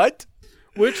 what?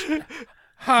 Which,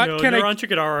 hot, No, can Narancha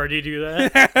could already do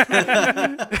that.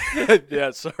 Yeah,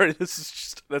 sorry,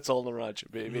 that's all Narancha,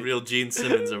 baby. Real Gene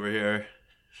Simmons over here.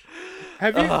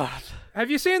 Have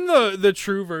you seen the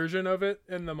true version of it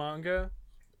in the manga?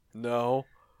 No.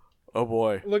 Oh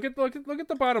boy. Look at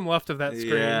the bottom left of that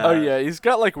screen. Yeah. Oh yeah, he's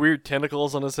got like weird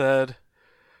tentacles on his head.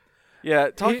 Yeah,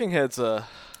 Talking Head's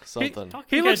something.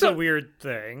 Talking Head's a weird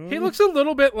thing. He looks a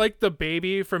little bit like the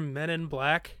baby from Men in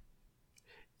Black.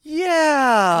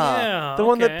 Yeah, the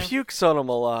one that okay. pukes on him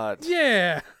a lot.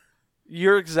 Yeah.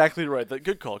 You're exactly right.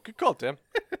 Good call, Tim.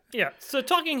 Yeah, so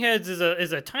Talking Heads is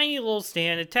a tiny little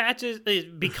stand.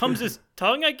 It becomes his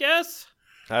tongue, I guess.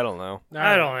 I don't know.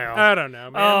 I don't know. I don't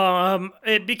know, man.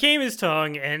 It became his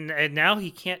tongue, and now he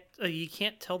can't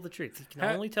tell the truth. He can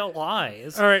only tell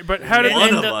lies. All right, but how did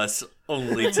One of us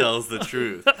only tells the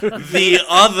truth. The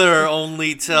other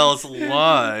only tells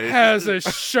lies. has a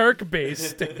shark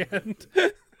base stand?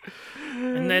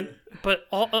 And then, but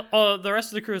all the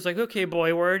rest of the crew is like, "Okay,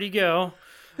 boy, where'd he go?"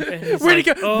 And he's Where'd he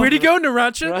like, go? "Oh." Where'd he go,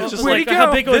 Narancha? Narancha's just Where'd he like, how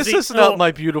go? big was This he? is not Oh.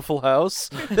 my beautiful house.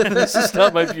 This is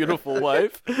not my beautiful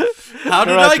wife. How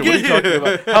did Narancha, I what are you get talking here?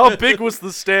 about? How big was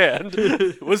the stand?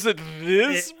 Was it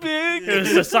this big? It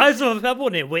was the size of a pebble,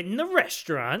 and it went in the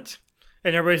restaurant.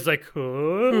 And everybody's like, "Huh?"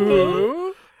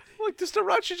 Ooh. Like, does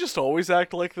Narancha just always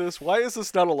act like this? Why is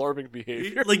this not alarming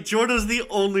behavior? Like, Jordo's the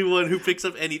only one who picks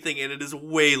up anything, and it is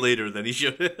way later than he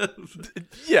should have.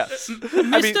 Yes.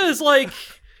 Mista is like,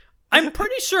 I'm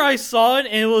pretty sure I saw it,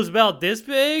 and it was about this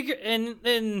big. And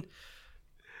then,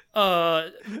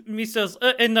 Mista's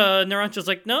and Narancha's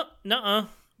like, no, nuh-uh.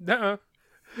 Nuh-uh.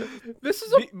 This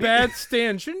is a bad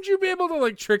stand. Shouldn't you be able to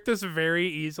like trick this very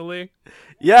easily?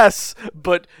 Yes,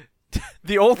 but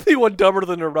the only one dumber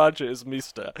than Narancha is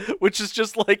Mista, which is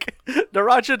just like,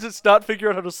 Narancha does not figure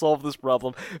out how to solve this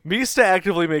problem. Mista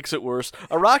actively makes it worse.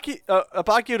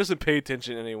 Abakio doesn't pay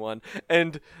attention to anyone,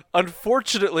 and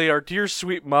unfortunately, our dear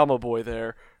sweet mama boy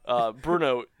there,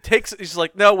 Bruno, he's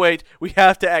like, no, wait, we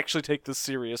have to actually take this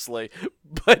seriously,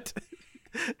 but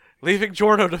leaving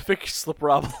Giorno to fix the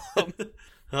problem.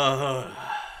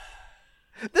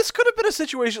 This could have been a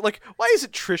situation, like, why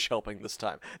isn't Trish helping this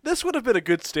time? This would have been a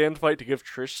good stand fight to give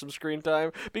Trish some screen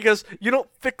time, because you don't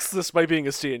fix this by being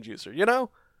a stand user, you know?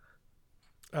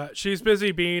 She's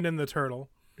busy being in the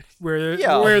turtle, where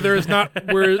Yeah. there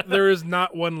is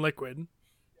not one liquid.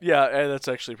 Yeah, and that's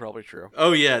actually probably true.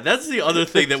 Oh yeah, that's the other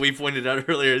thing that we pointed out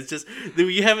earlier. It's just that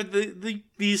we have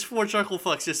these four chuckle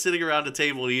fucks just sitting around a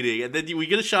table eating, and then we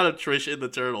get a shot of Trish in the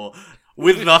turtle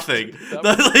with nothing.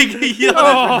 Like, you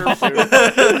know,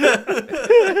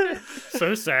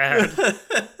 So sad.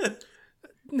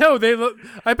 No,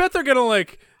 I bet they're gonna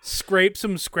like scrape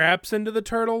some scraps into the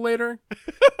turtle later.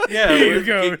 yeah, Here you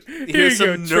go. Here Here's you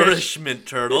go, some Trish. nourishment,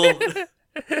 turtle.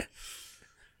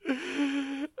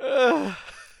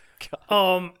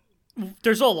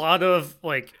 There's a lot of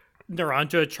like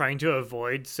Narancha trying to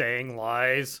avoid saying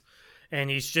lies, and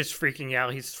he's just freaking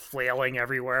out. He's flailing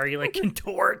everywhere. He like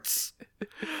contorts,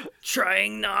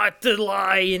 trying not to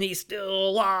lie, and he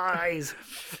still lies.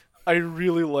 I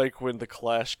really like when the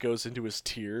Clash goes into his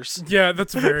tears. Yeah,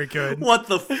 that's very good. What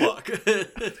the fuck?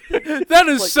 That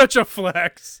is such a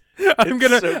flex. I'm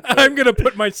so gonna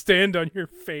put my stand on your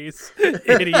face,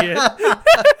 idiot.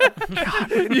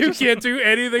 You can't do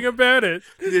anything about it.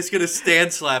 He's gonna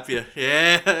stand slap you.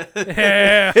 Yeah.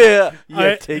 Yeah.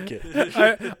 Yeah, take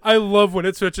it. I love when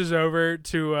it switches over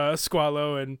to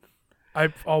Squallow, and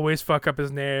I always fuck up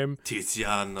his name.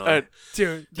 Tiziano.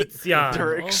 Dude, Yeah.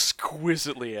 They're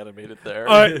exquisitely animated there.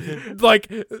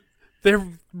 like they're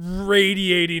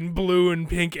radiating blue and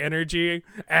pink energy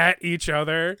at each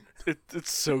other.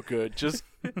 It's so good. Just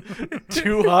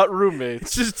two hot It's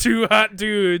roommates. just two hot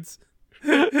dudes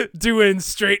doing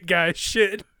straight guy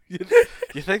shit.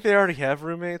 You think they already have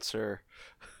roommates, or?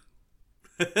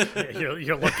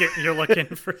 You're looking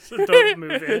for don't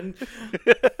move in.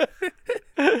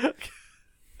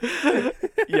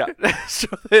 Yeah. So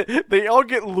they all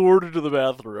get lured into the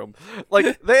bathroom.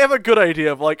 Like, they have a good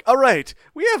idea of like, all right,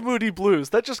 we have Moody Blues.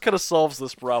 That just kind of solves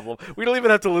this problem. We don't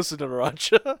even have to listen to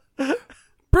Narancha.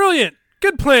 Brilliant,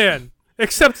 good plan.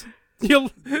 Except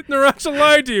Narancha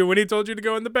lied to you when he told you to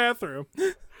go in the bathroom.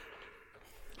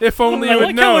 If only I you would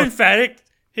like know. how emphatic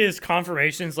his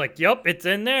confirmation's like, "Yup, it's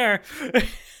in there,"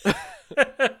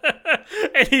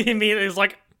 and he immediately is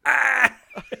like,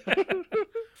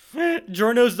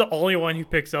 Giorno's the only one who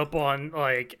picks up on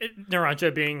like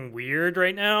Narancia being weird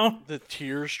right now. The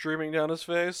tears streaming down his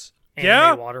face.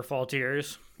 Anime waterfall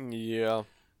tears. Yeah.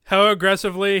 How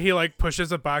aggressively he like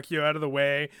pushes Abakio out of the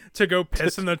way to go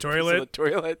piss in the Piss in toilet. the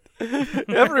toilet.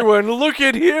 Everyone, look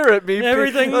at here at me.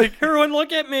 Everyone,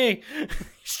 look at me.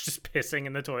 He's just pissing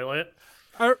in the toilet.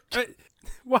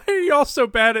 Why are y'all so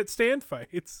bad at stand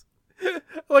fights?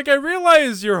 Like, I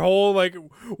realize your whole like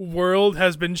world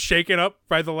has been shaken up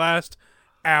by the last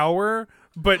hour,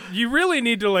 but you really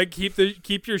need to like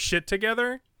keep your shit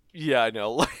together. Yeah, I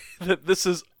know. This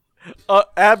is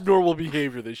abnormal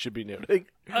behavior they should be noting.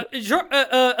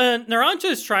 Narancia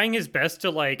is trying his best to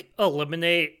like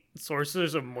eliminate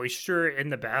sources of moisture in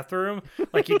the bathroom.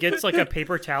 Like he gets like a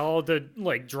paper towel to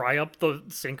like dry up the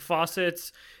sink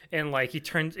faucets, and like he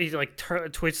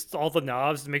twists all the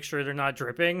knobs to make sure they're not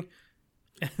dripping.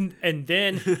 And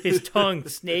then his tongue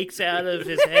snakes out of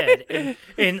his head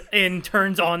and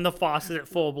turns on the faucet at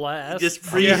full blast. Just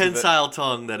prehensile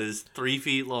tongue that is 3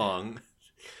 feet long.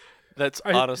 That's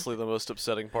honestly the most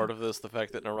upsetting part of this, the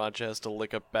fact that Narancia has to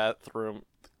lick a bathroom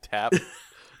tap.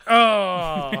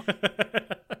 Oh.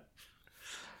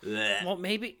 Well,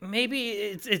 maybe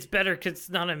it's better because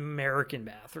it's not an American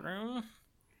bathroom.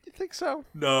 You think so?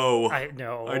 No. I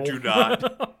do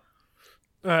not.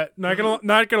 Not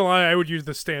gonna lie, I would use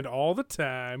the stand all the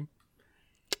time.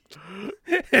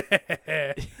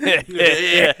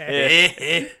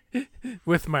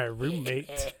 With my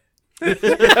roommate.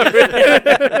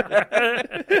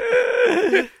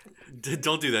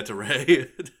 Don't do that to Ray.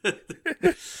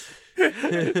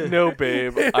 No,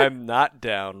 babe, I'm not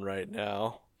down right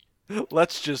now.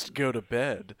 Let's just go to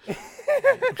bed.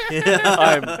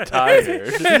 I'm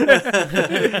tired.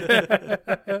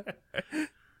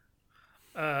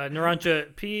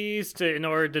 Narancia pees in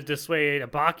order to dissuade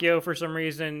Abakio for some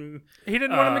reason. He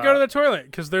didn't want him to go to the toilet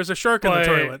because there's a shark in the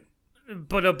toilet.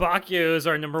 But Abakio is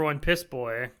our number one piss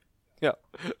boy. Yeah,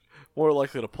 more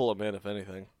likely to pull him in, if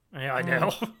anything. Yeah, I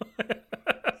know.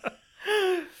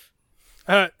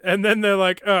 And then they're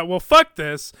like, well, fuck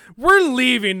this. We're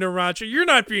leaving, Narancia. You're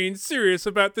not being serious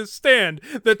about this stand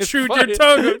that chewed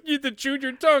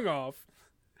your tongue off.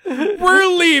 We're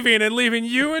leaving and leaving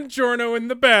you and Giorno in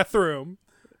the bathroom.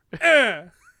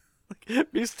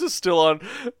 Mista's still on.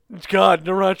 God,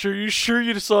 Narancia, are you sure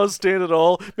you saw his stand at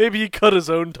all? Maybe he cut his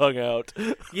own tongue out.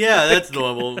 Yeah, that's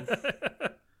normal.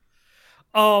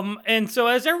 And so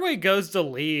as everybody goes to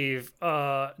leave,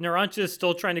 Narancia is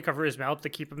still trying to cover his mouth to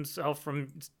keep himself from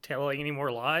telling any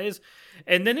more lies.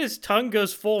 And then his tongue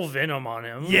goes full venom on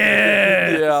him.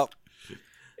 Yeah.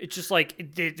 It's just like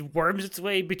it worms its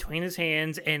way between his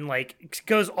hands and like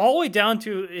goes all the way down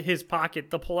to his pocket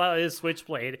to pull out his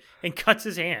switchblade and cuts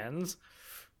his hands.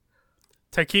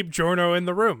 To keep Giorno in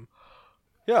the room.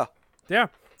 Yeah. Yeah.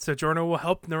 So Giorno will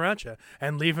help Narancia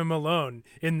and leave him alone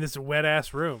in this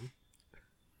wet-ass room.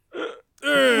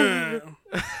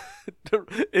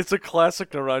 It's a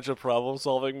classic Narancia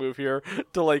problem-solving move here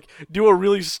to like do a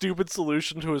really stupid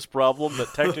solution to his problem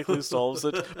that technically solves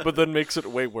it, but then makes it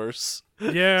way worse.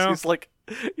 Yeah. So he's like,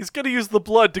 he's gonna use the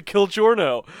blood to kill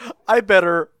Giorno. I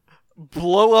better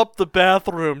blow up the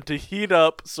bathroom to heat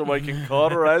up so I can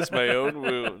cauterize my own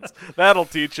wounds. That'll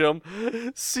teach him.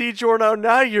 See, Giorno,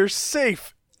 now you're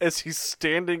safe. As he's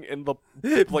standing in the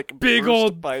like big burst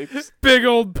old pipes. big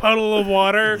old puddle of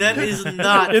water. That is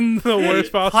not in the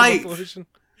worst possible pipe. solution.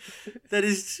 That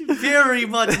is very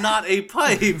much not a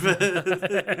pipe.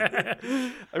 I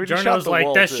mean, he shot Jarno's the like,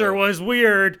 wall, that too. sure was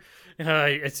weird.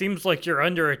 It seems like you're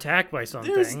under attack by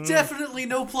something. There's definitely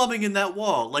no plumbing in that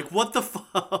wall. Like, what the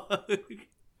fuck? That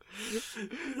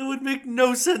would make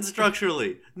no sense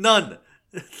structurally. None.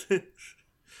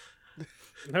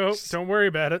 Nope, don't worry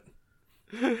about it.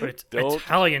 But it's Don't.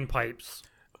 Italian pipes.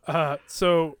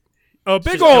 So a big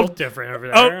Just built old different over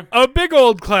there. a big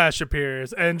old Clash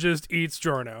appears and just eats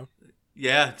Giorno.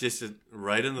 Yeah, just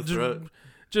right in the throat.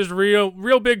 Just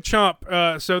real big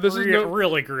chomp. So this is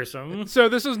really gruesome. So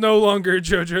this is no longer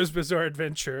JoJo's Bizarre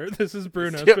Adventure. This is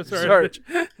Bruno's Yep, Bizarre sorry.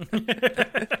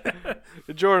 Adventure.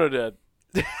 Giorno dead.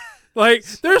 Like,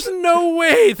 there's no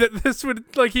way that this would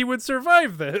he would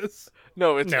survive this.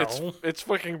 No, No. it's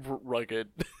fucking rugged.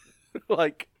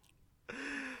 Like,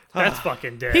 That's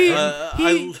fucking dead.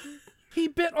 He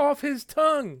bit off his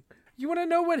tongue. You want to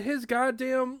know what his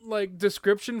goddamn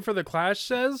description for the Clash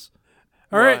says?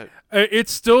 All right,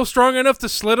 it's still strong enough to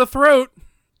slit a throat.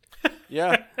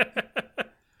 yeah.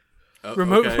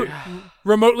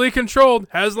 Remotely controlled,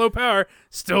 has low power,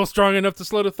 still strong enough to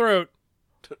slit a throat.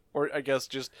 Or I guess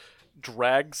just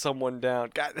drag someone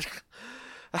down. God.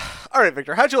 All right,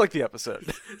 Victor, how'd you like the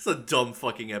episode? It's a dumb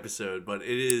fucking episode, but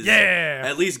it is Yeah.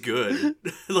 at least good.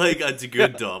 Like, it's a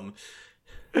good dumb.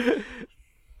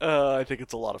 I think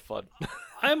it's a lot of fun.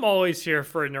 I'm always here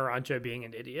for Naranjo being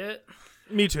an idiot.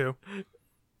 Me too.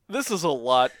 This is a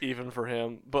lot even for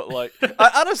him, but like,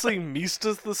 honestly,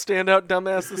 Mista's the standout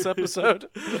dumbass this episode.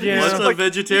 Yeah. What's a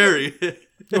vegetarian?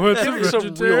 What's Give a me some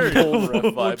real vegetarian?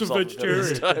 Polnareff What's a vibes off of it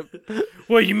this time.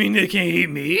 What, you mean they can't eat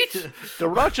meat?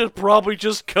 Naranjo probably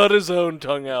just cut his own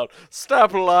tongue out.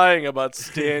 Stop lying about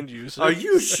stand usage. Are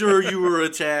you sure you were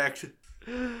attacked?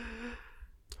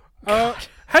 How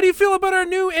do you feel about our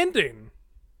new ending?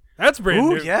 That's brand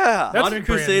Ooh, new. yeah. That's Modern brand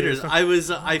Crusaders. new.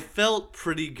 I felt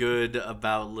pretty good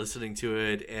about listening to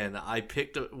it, and I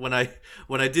picked when I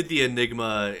did the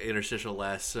Enigma interstitial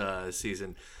last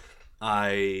season,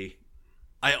 I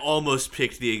almost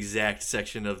picked the exact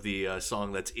section of the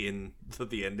song that's in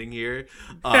the ending here.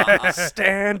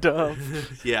 Stand up.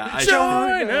 Yeah,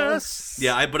 Join us.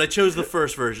 Yeah, but I chose the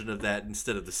first version of that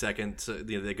instead of the second. So,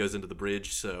 that goes into the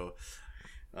bridge. So,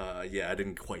 yeah, I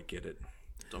didn't quite get it.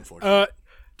 Unfortunately.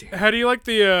 How do you like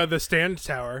the stand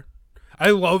tower?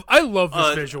 I love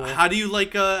this visual. How do you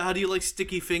like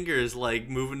Sticky Fingers like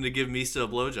moving to give Mista a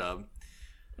blowjob?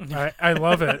 I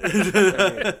love it.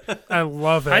 I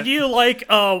love it. How do you like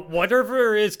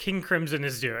whatever it is King Crimson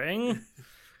is doing?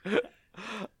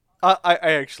 I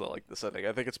actually like this ending.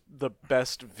 I think it's the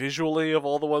best visually of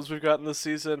all the ones we've gotten this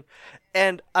season,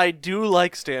 and I do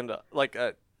like stand up, like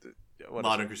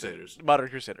Modern Crusaders. Modern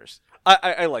Crusaders.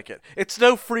 I like it. It's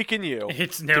no freaking you.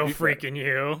 It's no be fair. freaking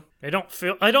you.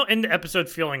 I don't end the episode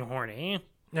feeling horny.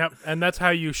 Yep, and that's how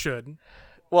you should.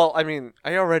 Well, I mean,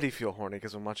 I already feel horny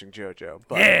because I'm watching JoJo.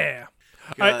 But Yeah.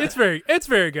 It's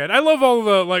very good. I love all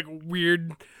the like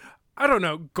weird, I don't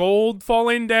know, gold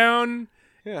falling down.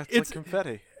 yeah, it's It's- like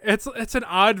confetti. It's an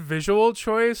odd visual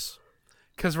choice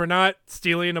because we're not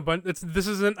stealing a bunch. This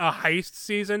isn't a heist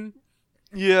season.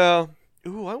 Yeah.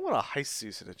 Ooh, I want a heist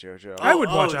season of JoJo. I would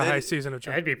watch a that- heist season of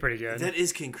That'd be pretty good. That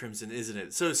is King Crimson, isn't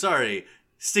it? So sorry,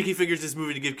 Sticky Fingers is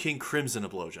moving to give King Crimson a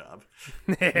blowjob.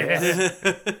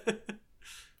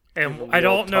 And I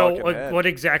don't know talking head. what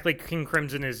exactly King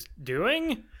Crimson is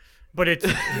doing, but it's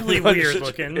really weird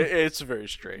looking. It's very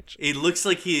strange. It looks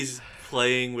like he's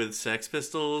playing with Sex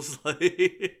Pistols.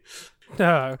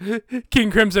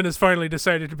 King Crimson has finally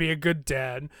decided to be a good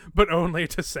dad, but only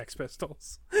to Sex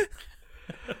Pistols.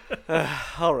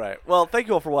 All right. Well, thank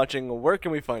you all for watching. Where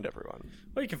can we find everyone?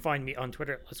 Well, you can find me on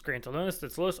Twitter at LesGrantolinus.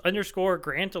 That's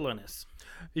Los_Grantolinus.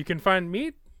 You can find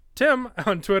me, Tim,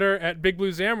 on Twitter at Big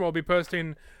Blue Zam, where I'll be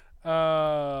posting, I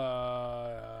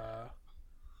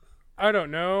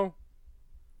don't know.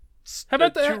 How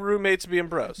about two that? roommates being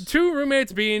bros? Two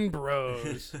roommates being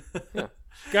bros.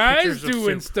 Guys Pictures of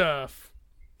doing soup. stuff.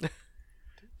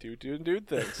 Dude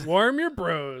things. Warm your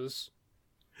bros.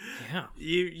 Yeah.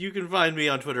 You can find me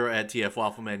on Twitter at TF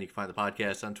Waffleman. You can find the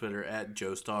podcast on Twitter at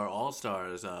Joestar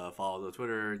Allstars. Follow the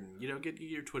Twitter and get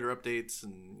your Twitter updates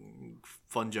and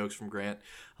fun jokes from Grant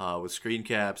with screen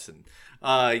caps, and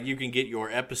you can get your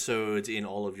episodes in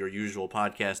all of your usual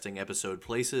podcasting episode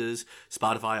places: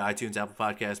 Spotify, iTunes, Apple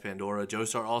Podcasts, Pandora,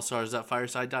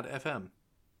 joestarallstars.fireside.fm.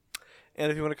 And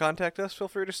if you want to contact us, feel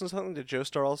free to send something to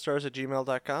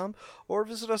joestarallstars@gmail.com or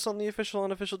visit us on the official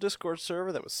and unofficial Discord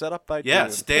server that was set up by Yeah,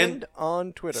 Dune, stand- pinned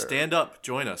on Twitter. Stand up,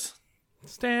 join us.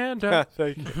 Stand up.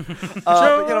 Thank you.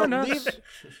 But, Join us.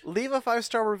 leave a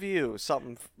 5-star review,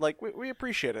 something like we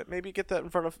appreciate it. Maybe get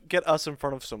us in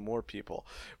front of some more people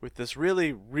with this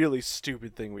really, really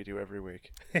stupid thing we do every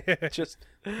week. Just,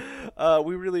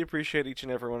 we really appreciate each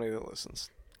and every one of you that listens.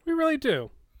 We really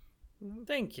do.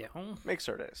 Thank you. Makes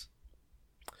our days.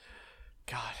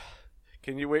 God,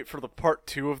 can you wait for the part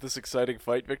 2 of this exciting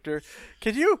fight, Victor?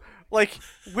 Can you,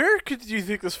 where could you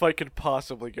think this fight could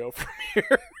possibly go from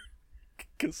here?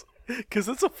 Because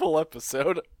it's a full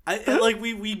episode.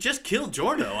 We just killed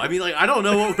Jorno. I mean, I don't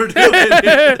know what we're doing.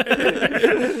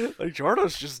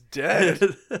 Jorno's just dead.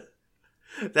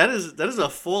 That is a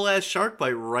full ass shark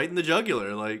bite right in the jugular.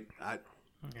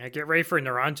 Yeah, get ready for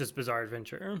Naranja's Bizarre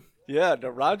Adventure. Yeah,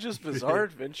 Naraja's Bizarre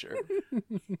Adventure.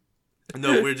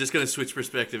 No, we're just gonna switch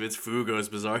perspective. It's Fugo's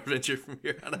Bizarre Adventure from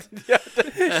here on out. Fuck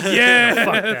Yeah.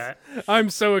 that. I'm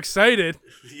so excited.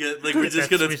 Yeah, we're just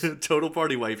That's gonna total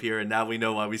party wipe here, and now we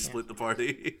know why we split the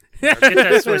party. Get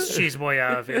that Swiss cheese boy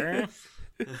out of here.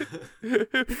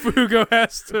 Fugo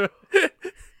has to.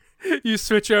 You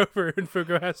switch over, and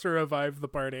Fugo has to revive the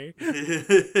party.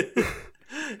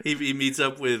 He meets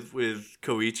up with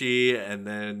Koichi, and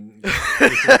then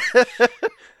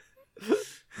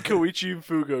Koichi and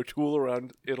Fugo tool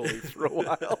around Italy for a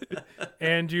while.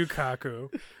 And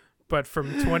Yukaku. but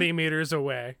from 20 meters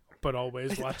away, but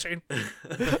always watching.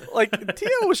 Like,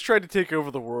 Dio was trying to take over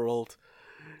the world.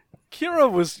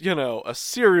 Kira was, a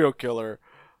serial killer.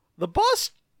 The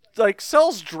boss,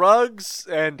 sells drugs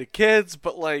and to kids,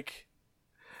 but,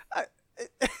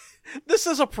 this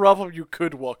is a problem you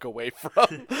could walk away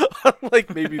from,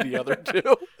 unlike maybe the other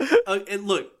two. And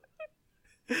look,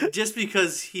 just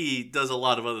because he does a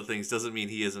lot of other things doesn't mean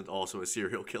he isn't also a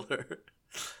serial killer.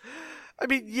 I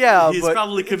mean, yeah, He's but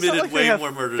probably it's not committed like they way have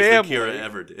more murders family. than Kira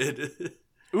ever did.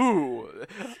 Ooh,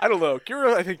 I don't know.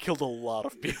 Kira, I think, killed a lot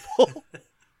of people.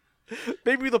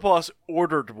 Maybe the boss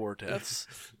ordered more deaths.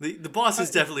 The boss is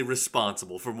definitely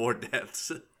responsible for more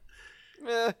deaths.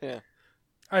 Yeah.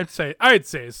 I'd say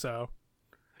so.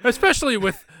 Especially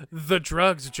with the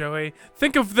drugs, Joey.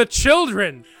 Think of the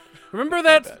children. Remember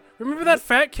that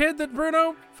fat kid that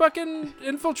Bruno fucking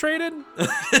infiltrated?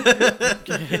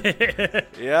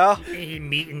 Yeah. He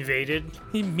meat invaded.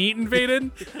 He meat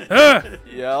invaded? Ugh,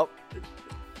 Yep.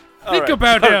 think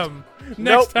about him.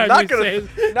 Next time not you gonna,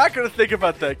 say... not gonna think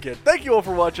about that kid. Thank you all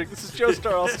for watching. This is Joe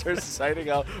Star All-Stars signing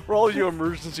out for all you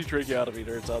emergency tracheotomy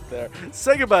nerds out there.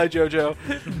 Say goodbye, JoJo.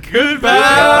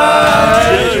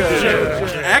 Goodbye!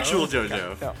 JoJo. Actual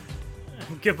JoJo. No.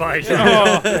 Goodbye, Joe.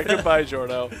 Oh. Yeah, goodbye,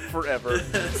 Jordo. Forever.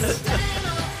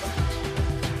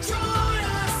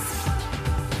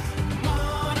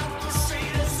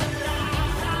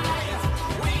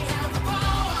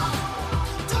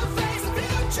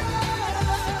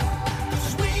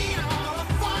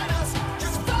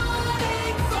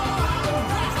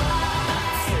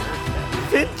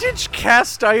 Vintage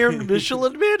cast iron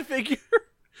Michelin Man figure?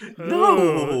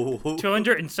 No.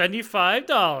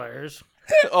 $275.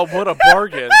 Oh, what a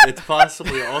bargain. It's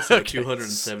possibly also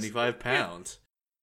 275 pounds.